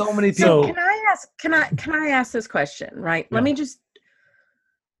 So many people. So can I ask this question, right? Yeah. Let me just,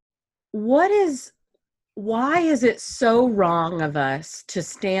 why is it so wrong of us to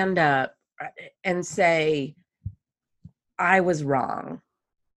stand up and say, I was wrong,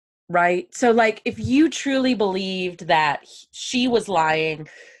 right? So like, if you truly believed that she was lying,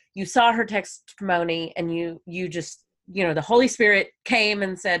 you saw her testimony and you just, the Holy Spirit came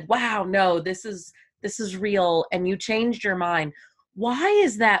and said, wow, no, this is real. And you changed your mind. Why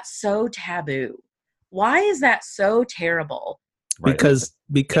is that so taboo? Why is that so terrible? Right.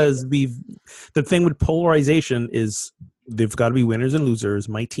 Because the thing with polarization is they've got to be winners and losers.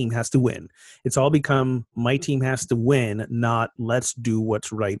 My team has to win. It's all become my team has to win, not let's do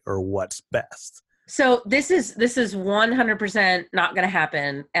what's right or what's best. So this is 100% not going to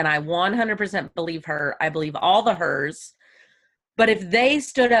happen, and I 100% believe her. I believe all the hers. But if they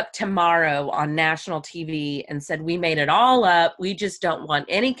stood up tomorrow on national TV and said, we made it all up, we just don't want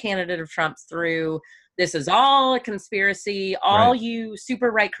any candidate of Trump's through, this is all a conspiracy, all right. You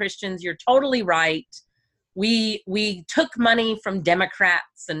super right Christians, you're totally right. We took money from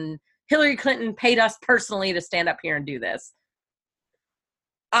Democrats and Hillary Clinton paid us personally to stand up here and do this.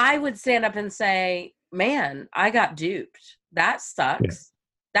 I would stand up and say, man, I got duped. That sucks.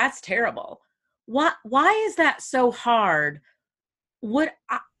 Yeah. That's terrible. Why is that so hard?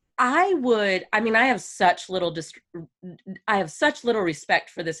 I have such little respect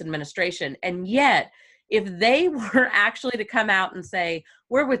for this administration. And yet, if they were actually to come out and say,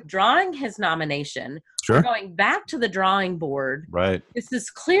 we're withdrawing his nomination, sure. We're going back to the drawing board. Right. This is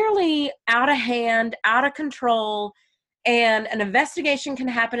clearly out of hand, out of control, and an investigation can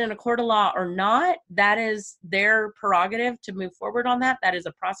happen in a court of law or not. That is their prerogative to move forward on that. That is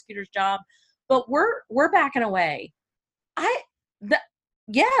a prosecutor's job. But we're backing away.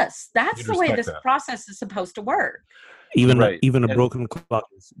 Yes, that's the way this process is supposed to work. Even Right. even a And broken clock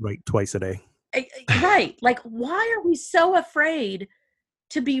is right twice a day. Right. Like, why are we so afraid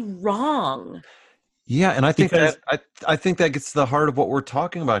to be wrong? yeah, and I think Because I think that gets to the heart of what we're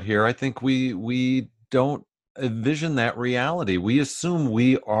talking about here. I think we don't envision that reality. We assume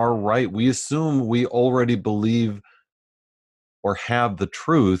we are right. We assume we already believe or have the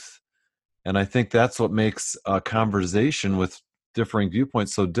truth. And I think that's what makes a conversation with differing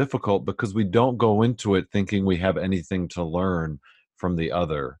viewpoints so difficult, because we don't go into it thinking we have anything to learn from the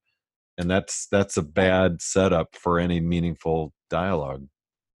other. And that's a bad setup for any meaningful dialogue.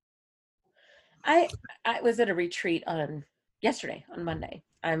 I I was at a retreat on yesterday, on Monday.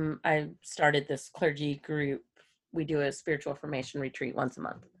 I started this clergy group. We do a spiritual formation retreat once a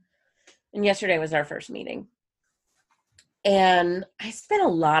month. And yesterday was our first meeting. And I spent a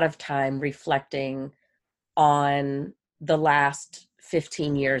lot of time reflecting on the last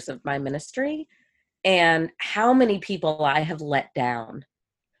 15 years of my ministry and how many people I have let down.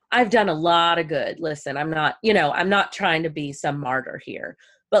 I've done a lot of good. Listen, I'm not trying to be some martyr here,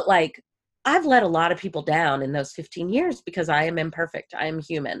 but like, I've let a lot of people down in those 15 years because I am imperfect. I am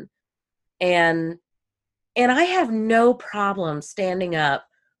human. And I have no problem standing up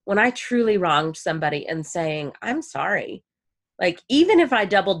when I truly wronged somebody and saying, "I'm sorry." Like, even if I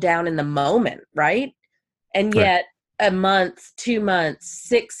doubled down in the moment, right? And Right. yet a month, 2 months,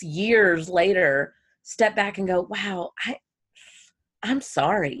 6 years later, step back and go, "Wow, I'm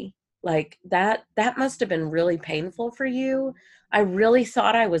sorry. Like, that must have been really painful for you. I really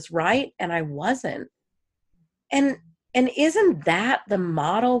thought I was right and I wasn't." And isn't that the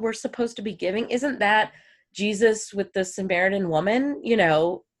model we're supposed to be giving? Isn't that Jesus with the Samaritan woman,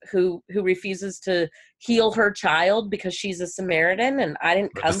 who refuses to heal her child because she's a Samaritan and I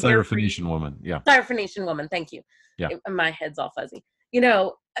didn't Right. The come here for you. Syrophoenician woman. Yeah. Syrophoenician woman, thank you. Yeah. My head's all fuzzy.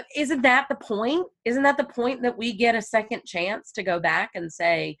 Isn't that the point? Isn't that the point, that we get a second chance to go back and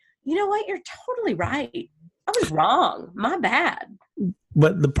say, "You know what? You're totally right. I was wrong. My bad."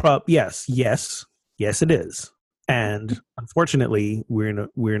 But yes, it is. And unfortunately,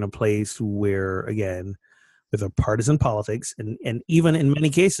 we're in a place where, again, with our partisan politics and even in many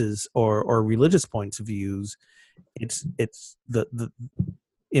cases or religious points of views, it's the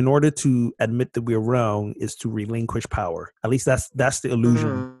in order to admit that we're wrong is to relinquish power. At least that's the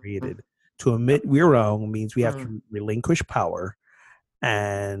illusion we created. To admit we're wrong means we have to relinquish power,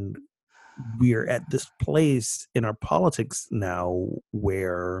 and we're at this place in our politics now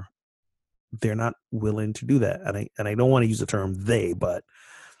where they're not willing to do that. And I don't want to use the term they, but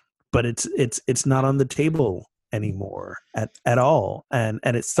it's not on the table anymore at all. And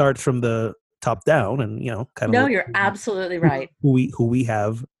it starts from the top down, and kind of No, you're absolutely right. who we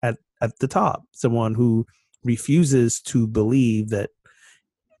have at the top, someone who refuses to believe that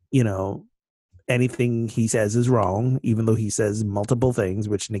anything he says is wrong, even though he says multiple things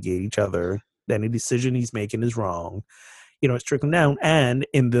which negate each other. Any decision he's making is wrong. It's trickling down, and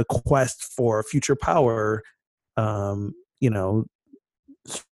in the quest for future power, so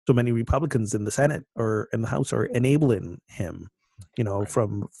many Republicans in the Senate or in the House are enabling him. Right.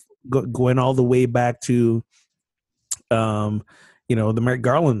 From going all the way back to, the Merrick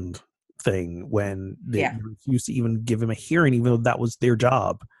Garland thing, when they refused to even give him a hearing, even though that was their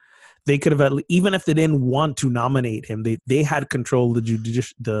job. They could have, even if they didn't want to nominate him, they had control of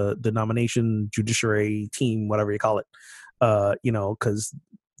the nomination judiciary team, whatever you call it, because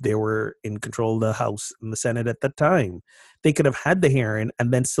they were in control of the House and the Senate at that time. They could have had the hearing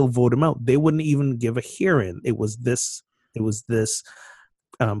and then still vote him out. They wouldn't even give a hearing. It was this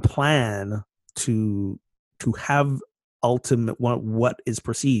plan to have ultimate what is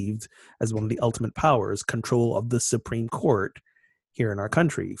perceived as one of the ultimate powers, control of the Supreme Court here in our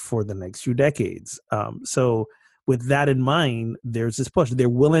country for the next few decades. So with that in mind, there's this push. They're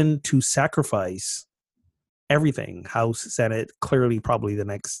willing to sacrifice everything, House, Senate, clearly probably the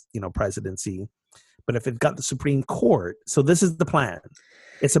next, presidency. But if it got the Supreme Court, so this is the plan.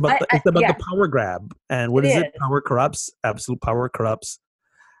 It's about the power grab. And what is it? Power corrupts. Absolute power corrupts.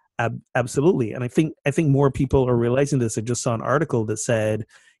 Absolutely. And I think more people are realizing this. I just saw an article that said,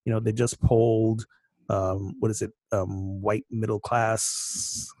 they just polled white middle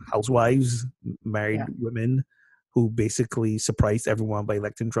class housewives, married women, who basically surprised everyone by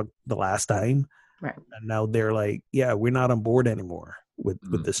electing Trump the last time. Right. And now they're like, yeah, we're not on board anymore with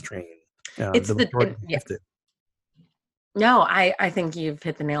this train. No, I think you've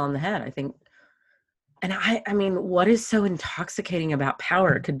hit the nail on the head. I think, and I mean, what is so intoxicating about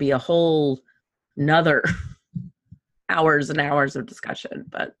power? It could be a whole nother hours and hours of discussion,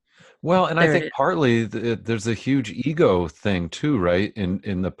 but Well, and I there it think is. partly there's a huge ego thing too, right?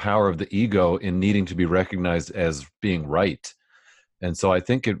 In the power of the ego in needing to be recognized as being right. And so I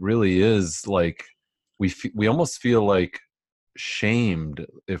think it really is like we almost feel like shamed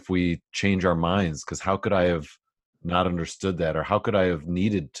if we change our minds, because how could I have not understood that, or how could I have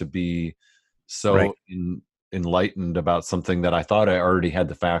needed to be Right. so enlightened about something that I thought I already had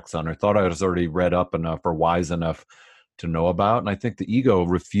the facts on, or thought I was already read up enough or wise enough to know about. And I think the ego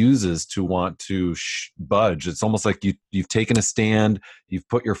refuses to want to budge. It's almost like you've taken a stand, you've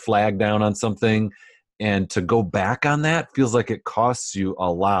put your flag down on something, and to go back on that feels like it costs you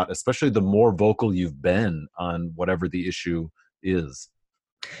a lot, especially the more vocal you've been on whatever the issue is.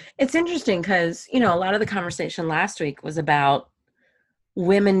 It's interesting because, you know, a lot of the conversation last week was about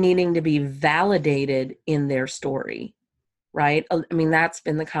women needing to be validated in their story, right? I mean, that's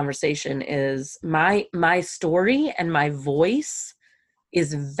been the conversation, is my story and my voice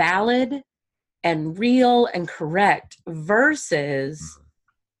is valid and real and correct versus,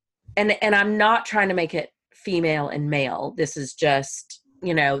 and I'm not trying to make it female and male. This is just,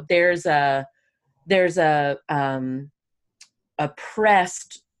 you know, there's a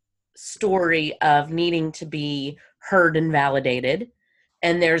oppressed story of needing to be heard and validated,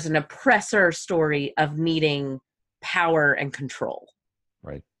 and there's an oppressor story of needing power and control,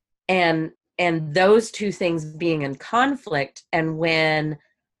 Right. and those two things being in conflict. And when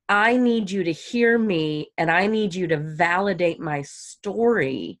I need you to hear me and I need you to validate my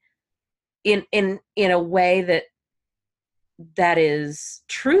story in a way that is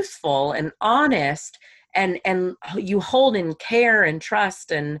truthful and honest, and you hold in care and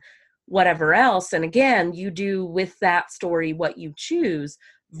trust and whatever else, and again, you do with that story what you choose,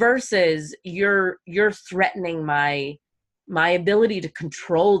 versus you're threatening my ability to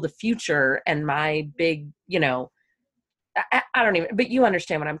control the future and my big, you know, I don't even, but you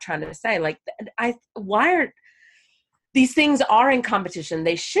understand what I'm trying to say. Like, why are these things are in competition?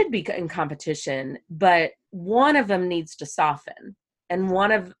 They should be in competition, but one of them needs to soften, and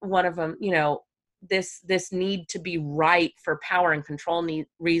one of them, you know, this need to be right for power and control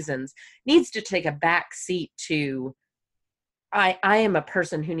reasons needs to take a back seat to, I am a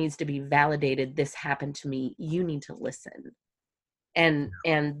person who needs to be validated. This happened to me. You need to listen. And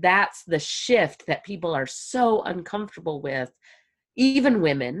that's the shift that people are so uncomfortable with, even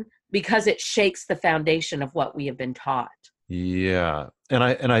women, because it shakes the foundation of what we have been taught. Yeah. And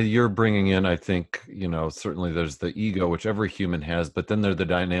I you're bringing in, I think, you know, certainly there's the ego, which every human has, but then there are the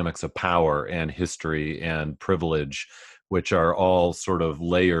dynamics of power and history and privilege, which are all sort of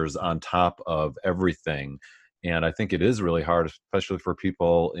layers on top of everything. And I think it is really hard, especially for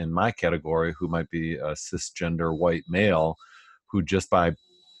people in my category who might be a cisgender white male, who just by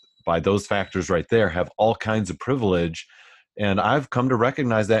those factors right there have all kinds of privilege. And I've come to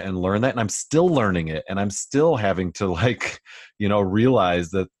recognize that and learn that, and I'm still learning it, and I'm still having to, like, you know,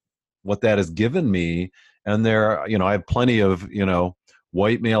 realize that what that has given me. And there, you know, I have plenty of, you know,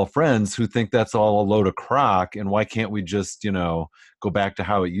 white male friends who think that's all a load of crock, and why can't we just, you know, go back to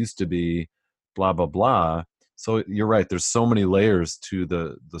how it used to be, blah blah blah. So you're right, there's so many layers to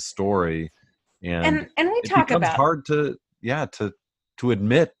the story, and And we it talk becomes about, hard to, yeah, to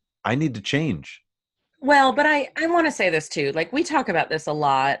admit I need to change. well, but I want to say this too. Like, we talk about this a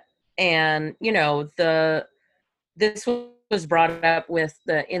lot, and you know, this was brought up with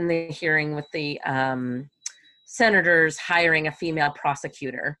the in the hearing with the senators hiring a female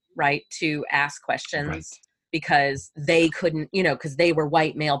prosecutor, right, to ask Right. questions because they couldn't, you know, because they were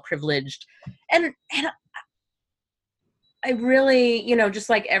white male privileged, and I really, you know, just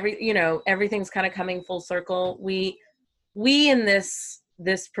like you know, everything's kind of coming full circle. We in this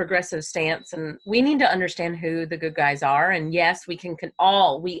progressive stance, and we need to understand who the good guys are. And yes, we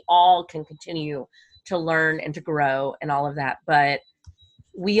all can continue to learn and to grow and all of that, but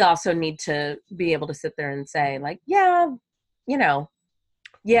we also need to be able to sit there and say, like, yeah, you know,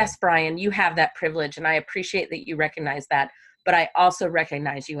 Right. yes, Brian, you have that privilege, and I appreciate that you recognize that, but I also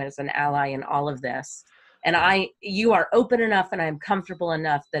recognize you as an ally in all of this. And Right. you are open enough, and I'm comfortable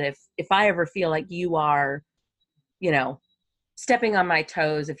enough that if I ever feel like you are, you know, stepping on my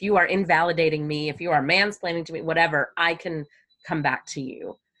toes, if you are invalidating me, if you are mansplaining to me, whatever, I can come back to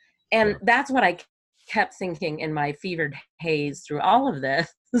you. And Yeah. that's what I kept thinking in my fevered haze through all of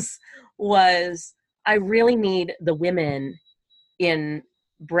this was, I really need the women in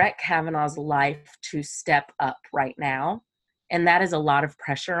Brett Kavanaugh's life to step up right now. And that is a lot of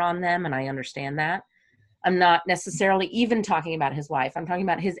pressure on them. And I understand that. I'm not necessarily even talking about his wife. I'm talking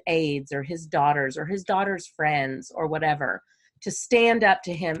about his aides or his daughters' friends or whatever, to stand up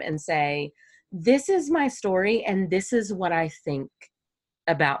to him and say, this is my story and this is what I think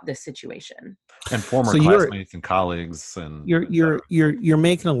about this situation. And former So classmates and colleagues and you're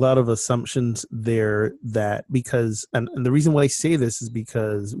making a lot of assumptions there, that because and the reason why I say this is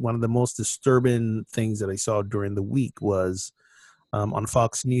because one of the most disturbing things that I saw during the week was on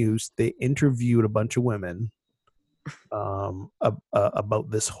Fox News. They interviewed a bunch of women about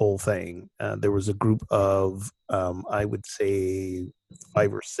this whole thing. There was a group of I would say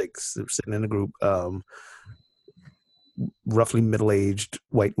 5 or 6 sitting in a group, roughly middle-aged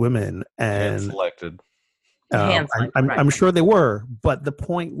white women, and selected. I'm sure they were, but the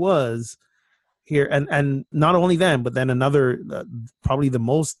point was here, and not only them, but then another, probably the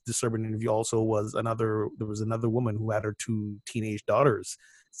most disturbing interview also was there was another woman who had her 2 teenage daughters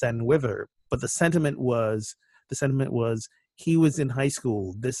standing with her, but the sentiment was he was in high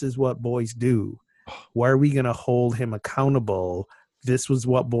school. This is what boys do. Why are we going to hold him accountable? This was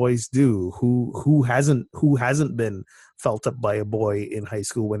what boys do. Who hasn't been felt up by a boy in high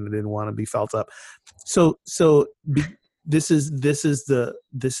school when they didn't want to be felt up? So this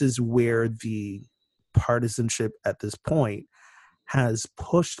is where the partisanship at this point has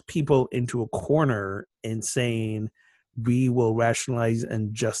pushed people into a corner in saying we will rationalize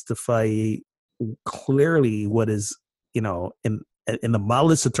and justify clearly what is, in the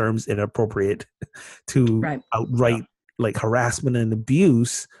mildest of terms, inappropriate to outright like harassment and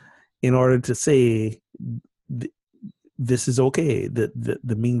abuse, in order to say this is okay, that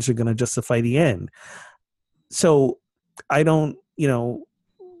the means are going to justify the end. So I don't,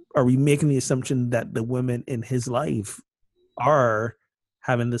 are we making the assumption that the women in his life are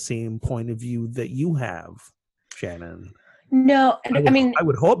having the same point of view that you have, Shannon? No, I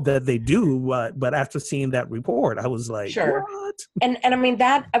would hope that they do, but after seeing that report, I was like, sure. What? And I mean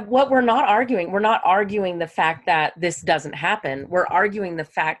that what we're not arguing the fact that this doesn't happen. We're arguing the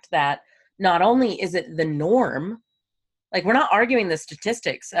fact that not only is it the norm, like we're not arguing the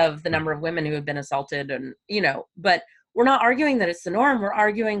statistics of the number of women who have been assaulted and, but we're not arguing that it's the norm. We're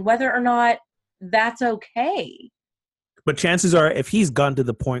arguing whether or not that's okay. But chances are, if he's gotten to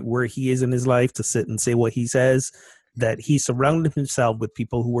the point where he is in his life to sit and say what he says, that he surrounded himself with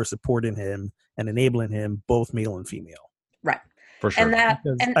people who were supporting him and enabling him, both male and female. Right. For sure. And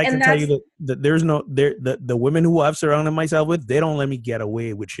I can tell you that there's the women who I've surrounded myself with, they don't let me get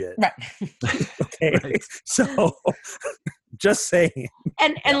away with shit. Right. Okay. Right. So just saying.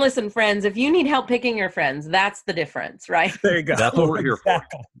 And listen, friends, if you need help picking your friends, that's the difference, right? There you go. That's what we're here for.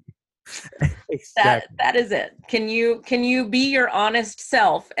 Exactly. That is it. Can you be your honest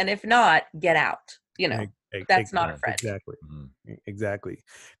self? And if not, get out. That's not a friend. Exactly. Mm-hmm. Exactly.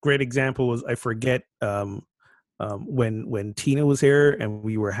 Great example was, I forget when Tina was here and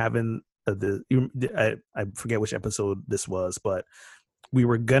we were having I forget which episode this was, but we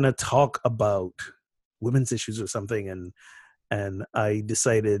were gonna talk about women's issues or something, and I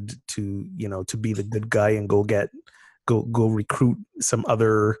decided to be the good guy and go recruit some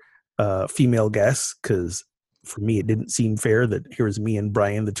other female guests, because for me it didn't seem fair that here's me and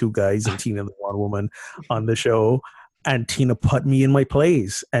Brian, the 2 guys, and Tina, the one woman, on the show. And Tina put me in my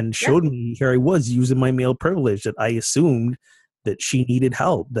place and showed me, here I was using my male privilege, that I assumed that she needed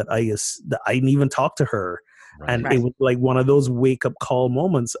help, that I didn't even talk to her. Right. And it was like one of those wake up call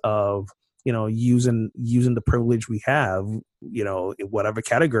moments of, using the privilege we have, in whatever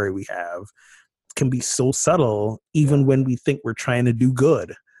category we have, can be so subtle, even when we think we're trying to do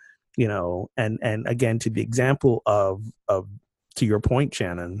good, and again, to the example of to your point,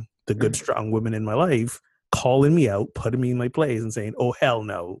 Shannon, the good, strong women in my life calling me out, putting me in my place and saying, oh, hell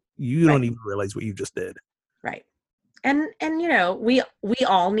no, you don't even realize what you just did. Right. And we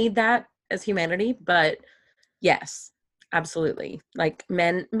all need that as humanity, but yes, absolutely. Like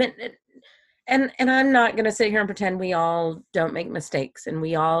men, and I'm not going to sit here and pretend we all don't make mistakes, and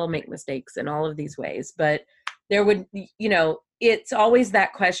we all make mistakes in all of these ways, but there would, it's always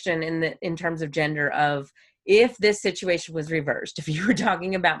that question in terms of gender of, if this situation was reversed, if you were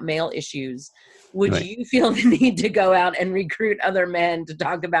talking about male issues, would you feel the need to go out and recruit other men to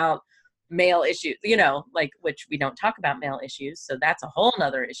talk about male issues, which we don't talk about male issues. So that's a whole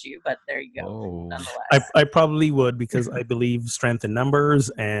nother issue, but there you go. Nonetheless. I probably would, because I believe strength in numbers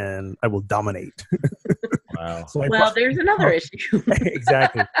and I will dominate. Wow. So there's another issue.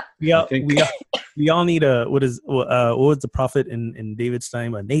 Exactly. We all need what was the prophet in David's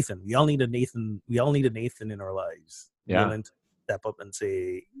time? Nathan. We all need a Nathan. We all need a Nathan in our lives. Yeah. Willing to step up and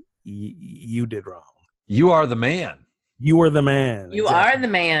say, you did wrong. You are the man. You are the man. You are the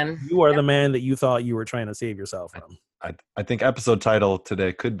man. You are the man that you thought you were trying to save yourself from. I think episode title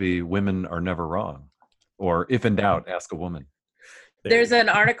today could be "Women Are Never Wrong," or "If in Doubt, Ask a Woman." There's an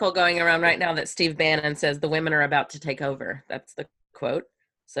article going around right now that Steve Bannon says the women are about to take over. That's the quote.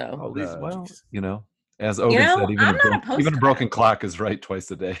 So, Oh, God, Well, jeez. you know, as Ogun said, even I'm not opposed even a to broken that. clock is right twice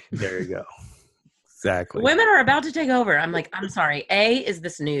a day. There you go. Exactly. Women are about to take over. I'm like, I'm sorry. A, is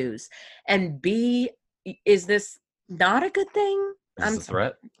this news? And B, is this not a good thing? Is this a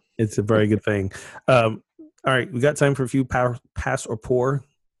threat? It's a very good thing. All right, we got time for a few pass or pour.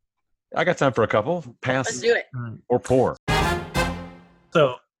 I got time for a couple. Let's Pass do it. or pour.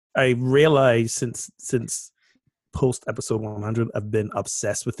 So I realized since post episode 100, I've been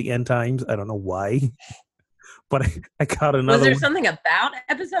obsessed with the end times. I don't know why, but I got another. Was there one. something about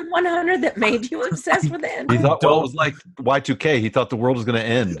episode 100 that made you obsessed with it? He thought, well, it was like Y2K. He thought the world was going to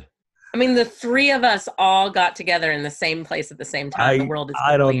end. I mean, the three of us all got together in the same place at the same time. The world is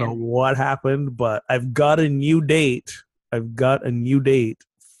I don't know completely what happened, but I've got a new date.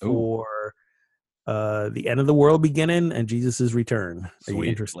 For the end of the world beginning and Jesus' return. Are you Sweet.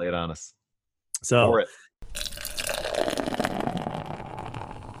 interested? Lay it on us. So, Pour it.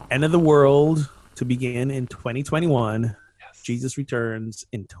 end of the world to begin in 2021. Yes. Jesus returns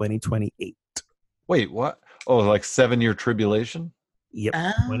in 2028. Wait, what? Oh, like 7-year tribulation? Yep,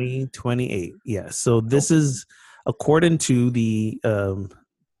 Oh. 2028. Yeah. So this is according to the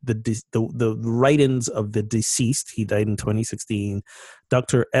write-ins of the deceased. He died in 2016.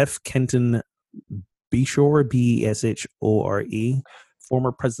 Dr. F. Kenton Beshore, Beshore,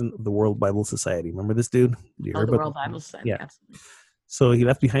 former president of the World Bible Society. Remember this dude? Did you hear the about World this? Bible Society. Yeah. Absolutely. So he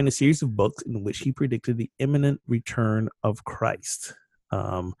left behind a series of books in which he predicted the imminent return of Christ.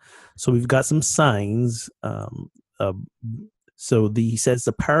 So we've got some signs. He says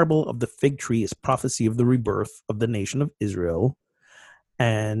the parable of the fig tree is prophecy of the rebirth of the nation of Israel.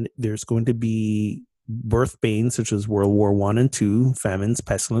 And there's going to be birth pains such as World War I and II, famines,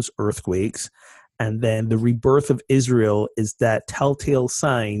 pestilence, earthquakes. And then the rebirth of Israel is that telltale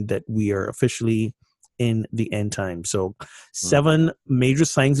sign that we are officially in the end time. So 7 major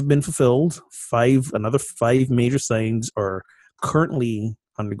signs have been fulfilled. Another 5 major signs are currently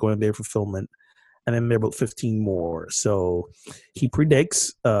undergoing their fulfillment. And then there are about 15 more. So he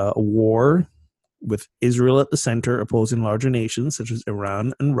predicts a war with Israel at the center, opposing larger nations such as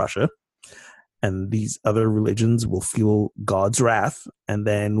Iran and Russia. And these other religions will feel God's wrath. And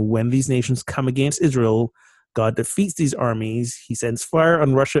then when these nations come against Israel, God defeats these armies. He sends fire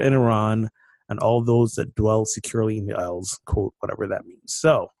on Russia and Iran and all those that dwell securely in the isles, quote, whatever that means.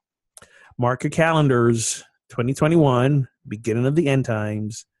 So mark your calendars, 2021, beginning of the end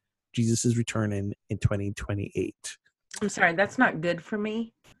times. Jesus is returning in 2028. I'm sorry, that's not good for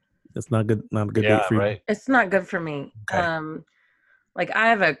me. That's not good. Not a good Yeah, date for you. right. It's not good for me. Okay. Like I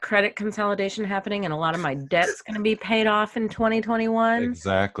have a credit consolidation happening and a lot of my debt's going to be paid off in 2021.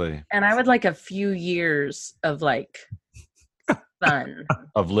 Exactly. And I would like a few years of like fun,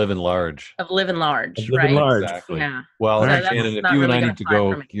 Of living large. of living large, Of living right? large. Exactly. Yeah. Well, So and that's Shannon, if not you and really I gonna need to fly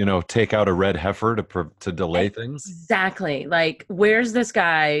for go, me. take out a red heifer to delay things. Exactly. Like, where's this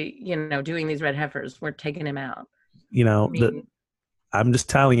guy, doing these red heifers? We're taking him out. You know, I mean, I'm just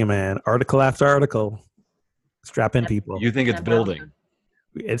telling you, man. Article after article, strap in, people. You think it's Yeah, building.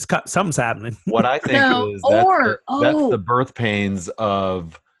 It's got something's happening. What I think No, is that's oh. the birth pains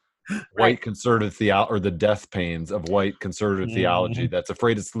of white Right. conservative theology, or the death pains of white conservative theology that's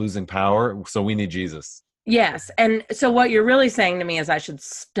afraid it's losing power. So we need Jesus. Yes. And so what you're really saying to me is I should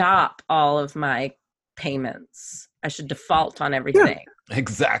stop all of my payments. I should default on everything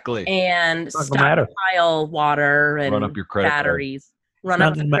Exactly. and Not gonna matter. stockpile water and Run up your credit card. batteries. Run Not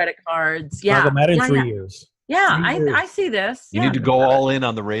up the gonna ma- credit cards. Not Yeah. gonna matter in yeah, 3 yeah. years. Yeah, 3 years. I see this. You Yeah. need to go all in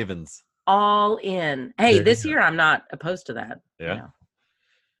on the Ravens. All in. Hey, There you this go. year I'm not opposed to that. Yeah.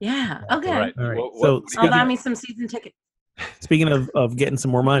 Yeah. Okay. All right. All right. What- So what- I'll allow me some season tickets. Speaking of getting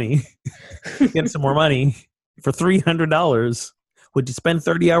some more money, getting some more money for $300, would you spend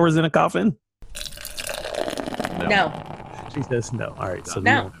 30 hours in a coffin? No. She says no. All right. So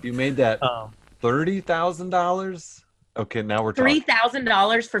No. you made that $30,000. Okay, now we're talking.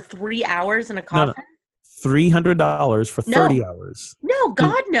 $3,000 for 3 hours in a No, coffin? no. $300 for 30 hours. No,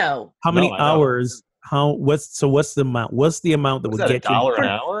 God, no. How many No, I know. hours? What's the amount? What's the amount that Was would that get $1 you? an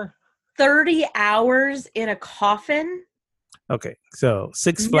hour? 30 hours in a coffin? Okay, so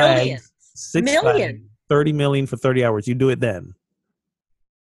Six Flags, Millions. Six Million. Flags, 30 million for 30 hours. You do it then.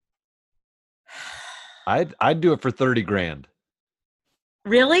 I'd do it for 30 grand.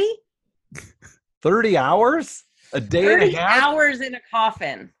 Really? 30 hours? A day and 30 a half? hours in a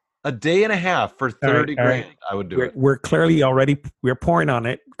coffin. A day and a half for 30 all right. grand. I would do it. We're clearly already we're pouring on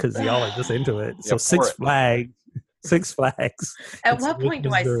it because y'all are just into it. So Yeah, pour Six it. Flags, Six Flags. At in what St. Louis, point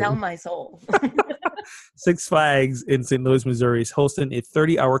do I Missouri. sell my soul? Six Flags in St. Louis, Missouri is hosting a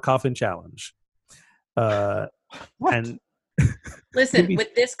 30-hour coffin challenge. What? And Listen,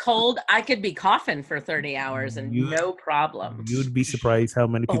 with this cold, I could be coughing for 30 hours and You- no problem. you'd be surprised how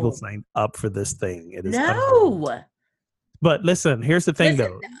many people Oh. signed up for this thing. It is unbelievable. No. But listen, here's the thing,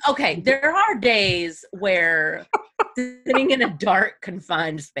 Listen, though. okay, there are days where sitting in a dark,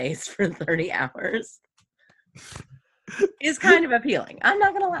 confined space for 30 hours is kind of appealing. I'm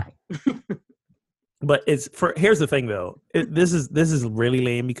not going to lie. But here's the thing, though. This is really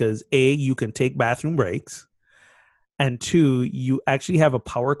lame because A, you can take bathroom breaks, and 2, you actually have a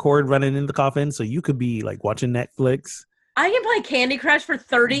power cord running in the coffin, so you could be like watching Netflix. I can play Candy Crush for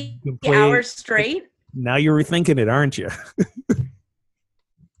 30 You can play- hours straight. Now you're rethinking it, aren't you?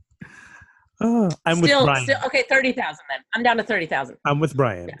 I'm with Brian. Okay, 30,000 then. I'm down to 30,000. I'm with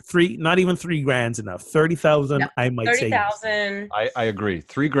Brian. Yeah. Not even $3,000's enough. 30,000. No, I might say yes. 30,000. I agree.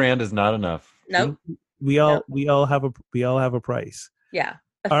 $3,000 is not enough. Nope. We all have a price. Yeah.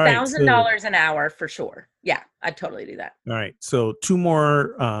 All right, $1,000 an hour for sure. Yeah, I'd totally do that. All right. So 2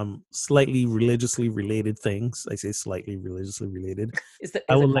 more slightly religiously related things. I say slightly religiously related.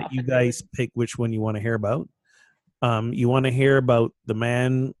 I will let you guys pick which one you want to hear about. You want to hear about the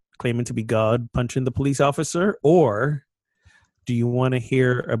man claiming to be God punching the police officer, or do you want to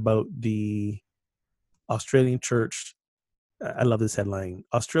hear about the Australian church? I love this headline.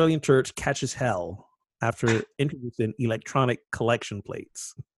 Australian church catches hell after introducing electronic collection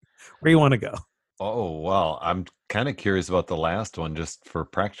plates. Where do you want to go? Oh, well, I'm kind of curious about the last one just for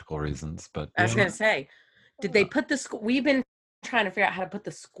practical reasons. But I was going to say, did they put we've been trying to figure out how to put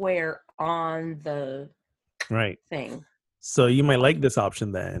the square on the Right. thing. So you might like this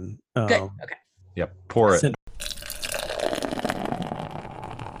option then. Good. Okay. Yep, pour it. You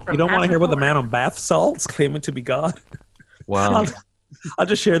don't want to hear about the man on bath salts claiming to be God? Wow. I'll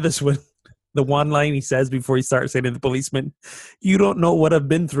just share this one. The one line he says before he starts saying to the policeman, "You don't know what I've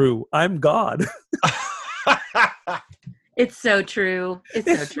been through. I'm God." It's so true. It's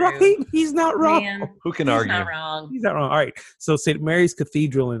so true. Right. He's not wrong. Man, Who can he's argue? not wrong. He's not wrong. All right. So St. Mary's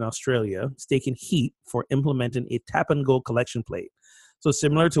Cathedral in Australia is taking heat for implementing a tap and go collection plate. So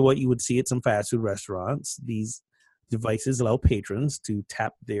similar to what you would see at some fast food restaurants, these devices allow patrons to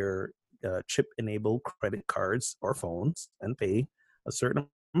tap their chip-enabled credit cards or phones and pay a certain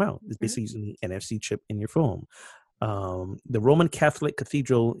amount. It's basically using the NFC chip in your phone. The Roman Catholic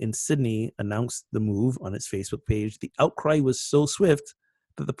Cathedral in Sydney announced the move on its Facebook page. The outcry was so swift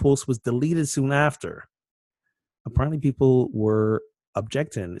that the post was deleted soon after. Apparently, people were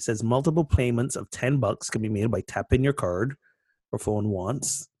objecting. It says multiple payments of $10 can be made by tapping your card or phone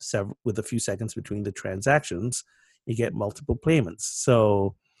once, with a few seconds between the transactions. You get multiple payments.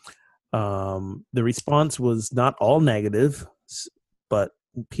 So the response was not all negative, but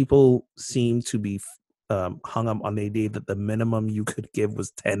people seem to be hung up on the idea that the minimum you could give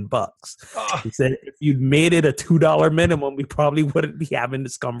was $10. He said if you'd made it a $2 minimum, we probably wouldn't be having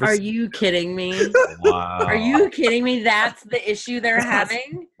this conversation. Are you kidding me? Wow. Are you kidding me? That's the issue they're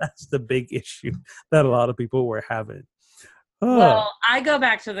having? That's the big issue that a lot of people were having. Well, I go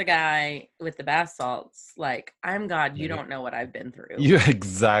back to the guy with the bath salts. Like, I'm God. You don't know what I've been through. Yeah,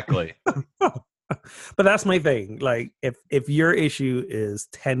 exactly. But that's my thing. Like, if your issue is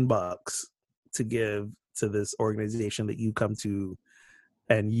 $10 to give to this organization that you come to,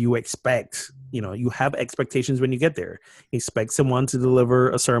 and you expect, you have expectations when you get there. You expect someone to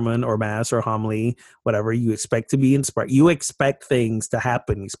deliver a sermon or mass or homily, whatever. You expect to be inspired. You expect things to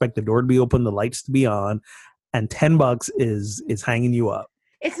happen. You expect the door to be open, the lights to be on, and $10 is hanging you up.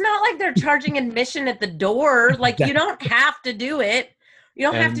 It's not like they're charging admission at the door. Like, you don't have to do it. You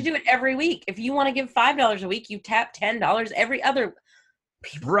don't have to do it every week. If you want to give $5 a week, you tap $10 every other.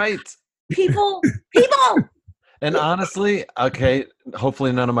 Right. People. And honestly, okay,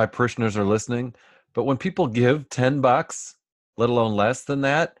 hopefully none of my parishioners are listening, but when people give $10, let alone less than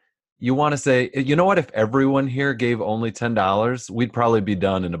that, you want to say, you know what, if everyone here gave only $10, we'd probably be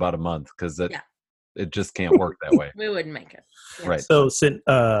done in about a month, because it just can't work that way. We wouldn't make it. Yeah. Right. So St.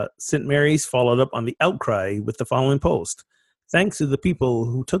 Mary's followed up on the outcry with the following post. Thanks to the people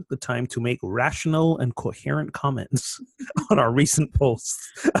who took the time to make rational and coherent comments on our recent posts.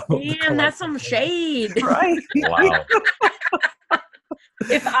 Damn, that's some shade. Right? Wow.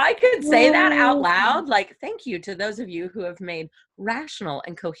 If I could say that out loud, like, thank you to those of you who have made rational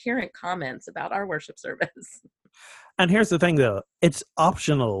and coherent comments about our worship service. And here's the thing, though. It's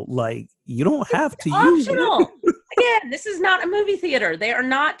optional. Like, you don't have to use it. Optional. Again, this is not a movie theater. They are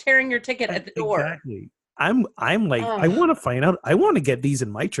not tearing your ticket at the door. Exactly. I'm like, I want to find out. I want to get these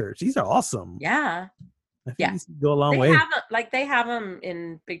in my church. These are awesome. Yeah. I think Yeah. these go a long They way. have them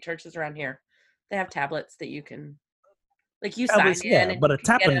in big churches around here. They have tablets that you can, like, you Tablets, sign in yeah, and but you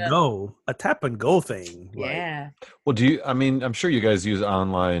can get a tap and go thing. Like, yeah. Well, I'm sure you guys use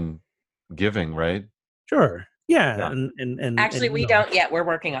online giving, right? sure, yeah, Yeah. Actually, and we don't yet. We're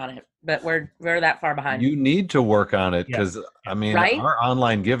working on it, but we're that far behind. You need to work on it Yeah. because Right? our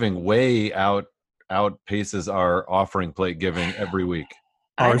online giving way outpaces our offering plate giving every week.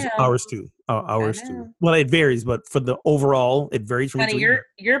 I know. Ours too. Ours I too. know. Well, it varies, but for the overall, it varies from Honey, each week.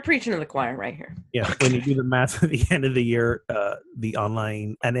 you're preaching to the choir right here. Yeah, when you do the math at the end of the year, the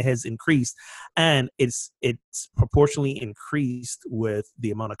online, and it has increased, and it's proportionally increased with the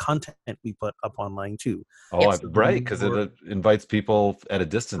amount of content we put up online too. Oh, Yes. right, because it invites people at a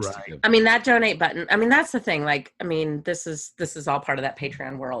distance to Right. give. I mean, that donate button. I mean, that's the thing. Like, I mean, this is all part of that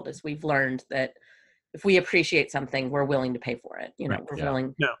Patreon world. Is we've learned that if we appreciate something, we're willing to pay for it. You know, Right. we're Yeah.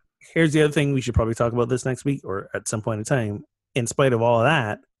 willing. Now, here's the other thing we should probably talk about this next week or at some point in time. In spite of all of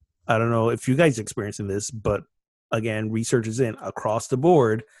that, I don't know if you guys are experiencing this, but again, research is in across the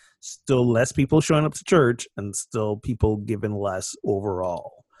board, still less people showing up to church and still people giving less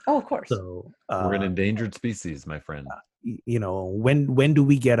overall. Oh, of course. So We're an endangered species, my friend. you know, when do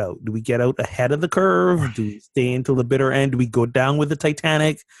we get out? Do we get out ahead of the curve? Do we stay until the bitter end? Do we go down with the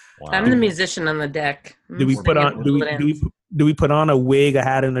Titanic? Wow. I'm the musician on the deck. Do we put on do we put on a wig, a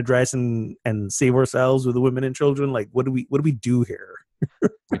hat, and a dress and save ourselves with the women and children? Like, what do we do here?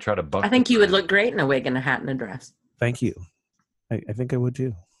 We try to buck. I think you would look great in a wig and a hat and a dress. Thank you. I think I would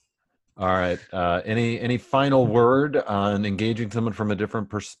too. All right. Any final word on engaging someone from a different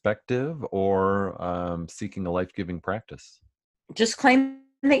perspective or seeking a life-giving practice? Just claim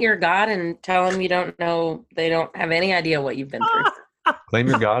that you're God and tell them you don't know. They don't have any idea what you've been through. Claim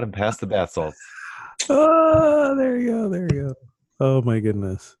your God and pass the bath salts. Oh, there you go. Oh my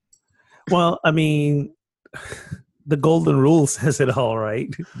goodness. Well, I mean, the golden rule says it all, right?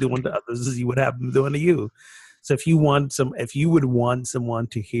 Do unto others as you would have them do unto you. So if you would want someone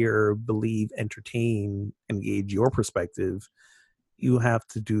to hear, believe, entertain, engage your perspective, you have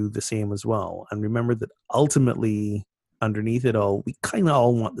to do the same as well. And remember that ultimately, underneath it all, we kind of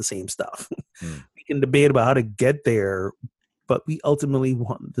all want the same stuff. We can debate about how to get there, but we ultimately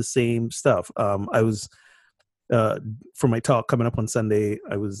want the same stuff. I was for my talk coming up on Sunday,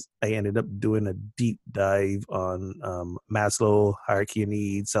 I ended up doing a deep dive on Maslow, hierarchy of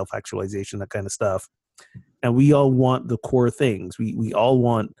needs, self-actualization, that kind of stuff. And we all want the core things. We all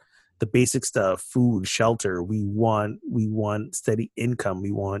want the basic stuff: food, shelter. We want steady income.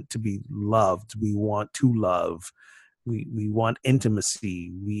 We want to be loved. We want to love. We want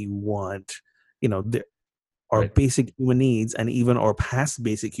intimacy. We want, our Right. basic human needs, and even our past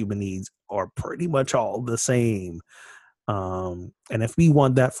basic human needs are pretty much all the same. And if we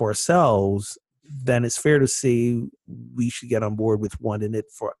want that for ourselves, then it's fair to say we should get on board with wanting it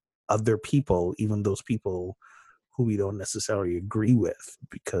for other people, even those people who we don't necessarily agree with,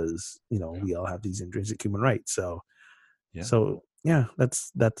 because we all have these intrinsic human rights. So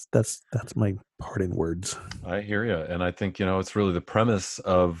that's my parting words. I hear you, and I think it's really the premise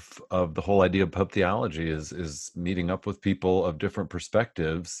of the whole idea of pub theology is meeting up with people of different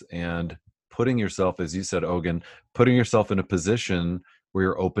perspectives and putting yourself, as you said, Ogun, putting yourself in a position where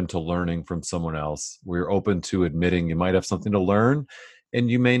you're open to learning from someone else, where you're open to admitting you might have something to learn, and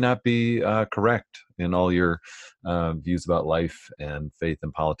you may not be correct in all your views about life and faith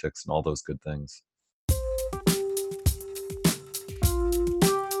and politics and all those good things.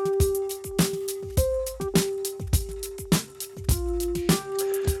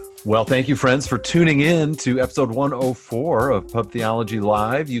 Well, thank you, friends, for tuning in to episode 104 of Pub Theology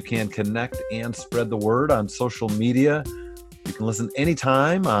Live. You can connect and spread the word on social media. You can listen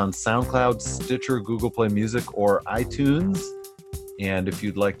anytime on SoundCloud, Stitcher, Google Play Music, or iTunes. And if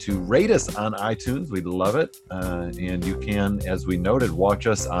you'd like to rate us on iTunes, we'd love it. And you can, as we noted, watch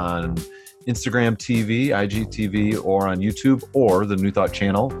us on Instagram TV, IGTV, or on YouTube, or the New Thought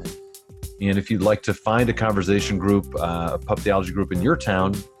channel. And if you'd like to find a conversation group, a pub theology group in your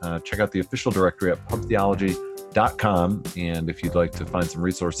town, check out the official directory at pubtheology.com. And if you'd like to find some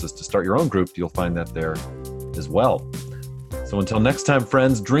resources to start your own group, you'll find that there as well. So until next time,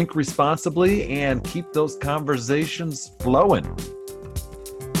 friends, drink responsibly and keep those conversations flowing.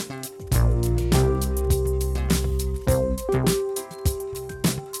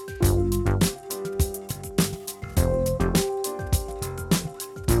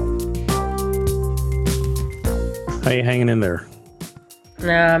 How you hanging in there?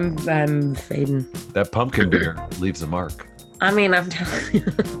 No, I'm fading. That pumpkin beer leaves a mark. I mean, I'm telling you,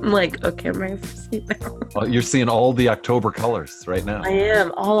 I'm like, okay, I'm ready for sleep now. You're seeing all the October colors right now. I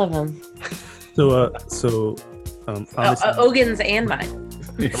am, all of them. honestly, Ogan's and mine.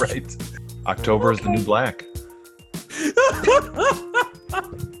 Yeah, right. October is the new black.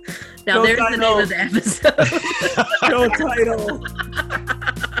 Now No there's the name title. of the episode. show title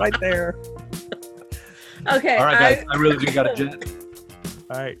right there. Okay. All right, guys. I really do got to jet.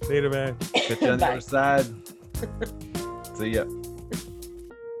 All right, later, man. Catch you on the Bye. other side. See ya.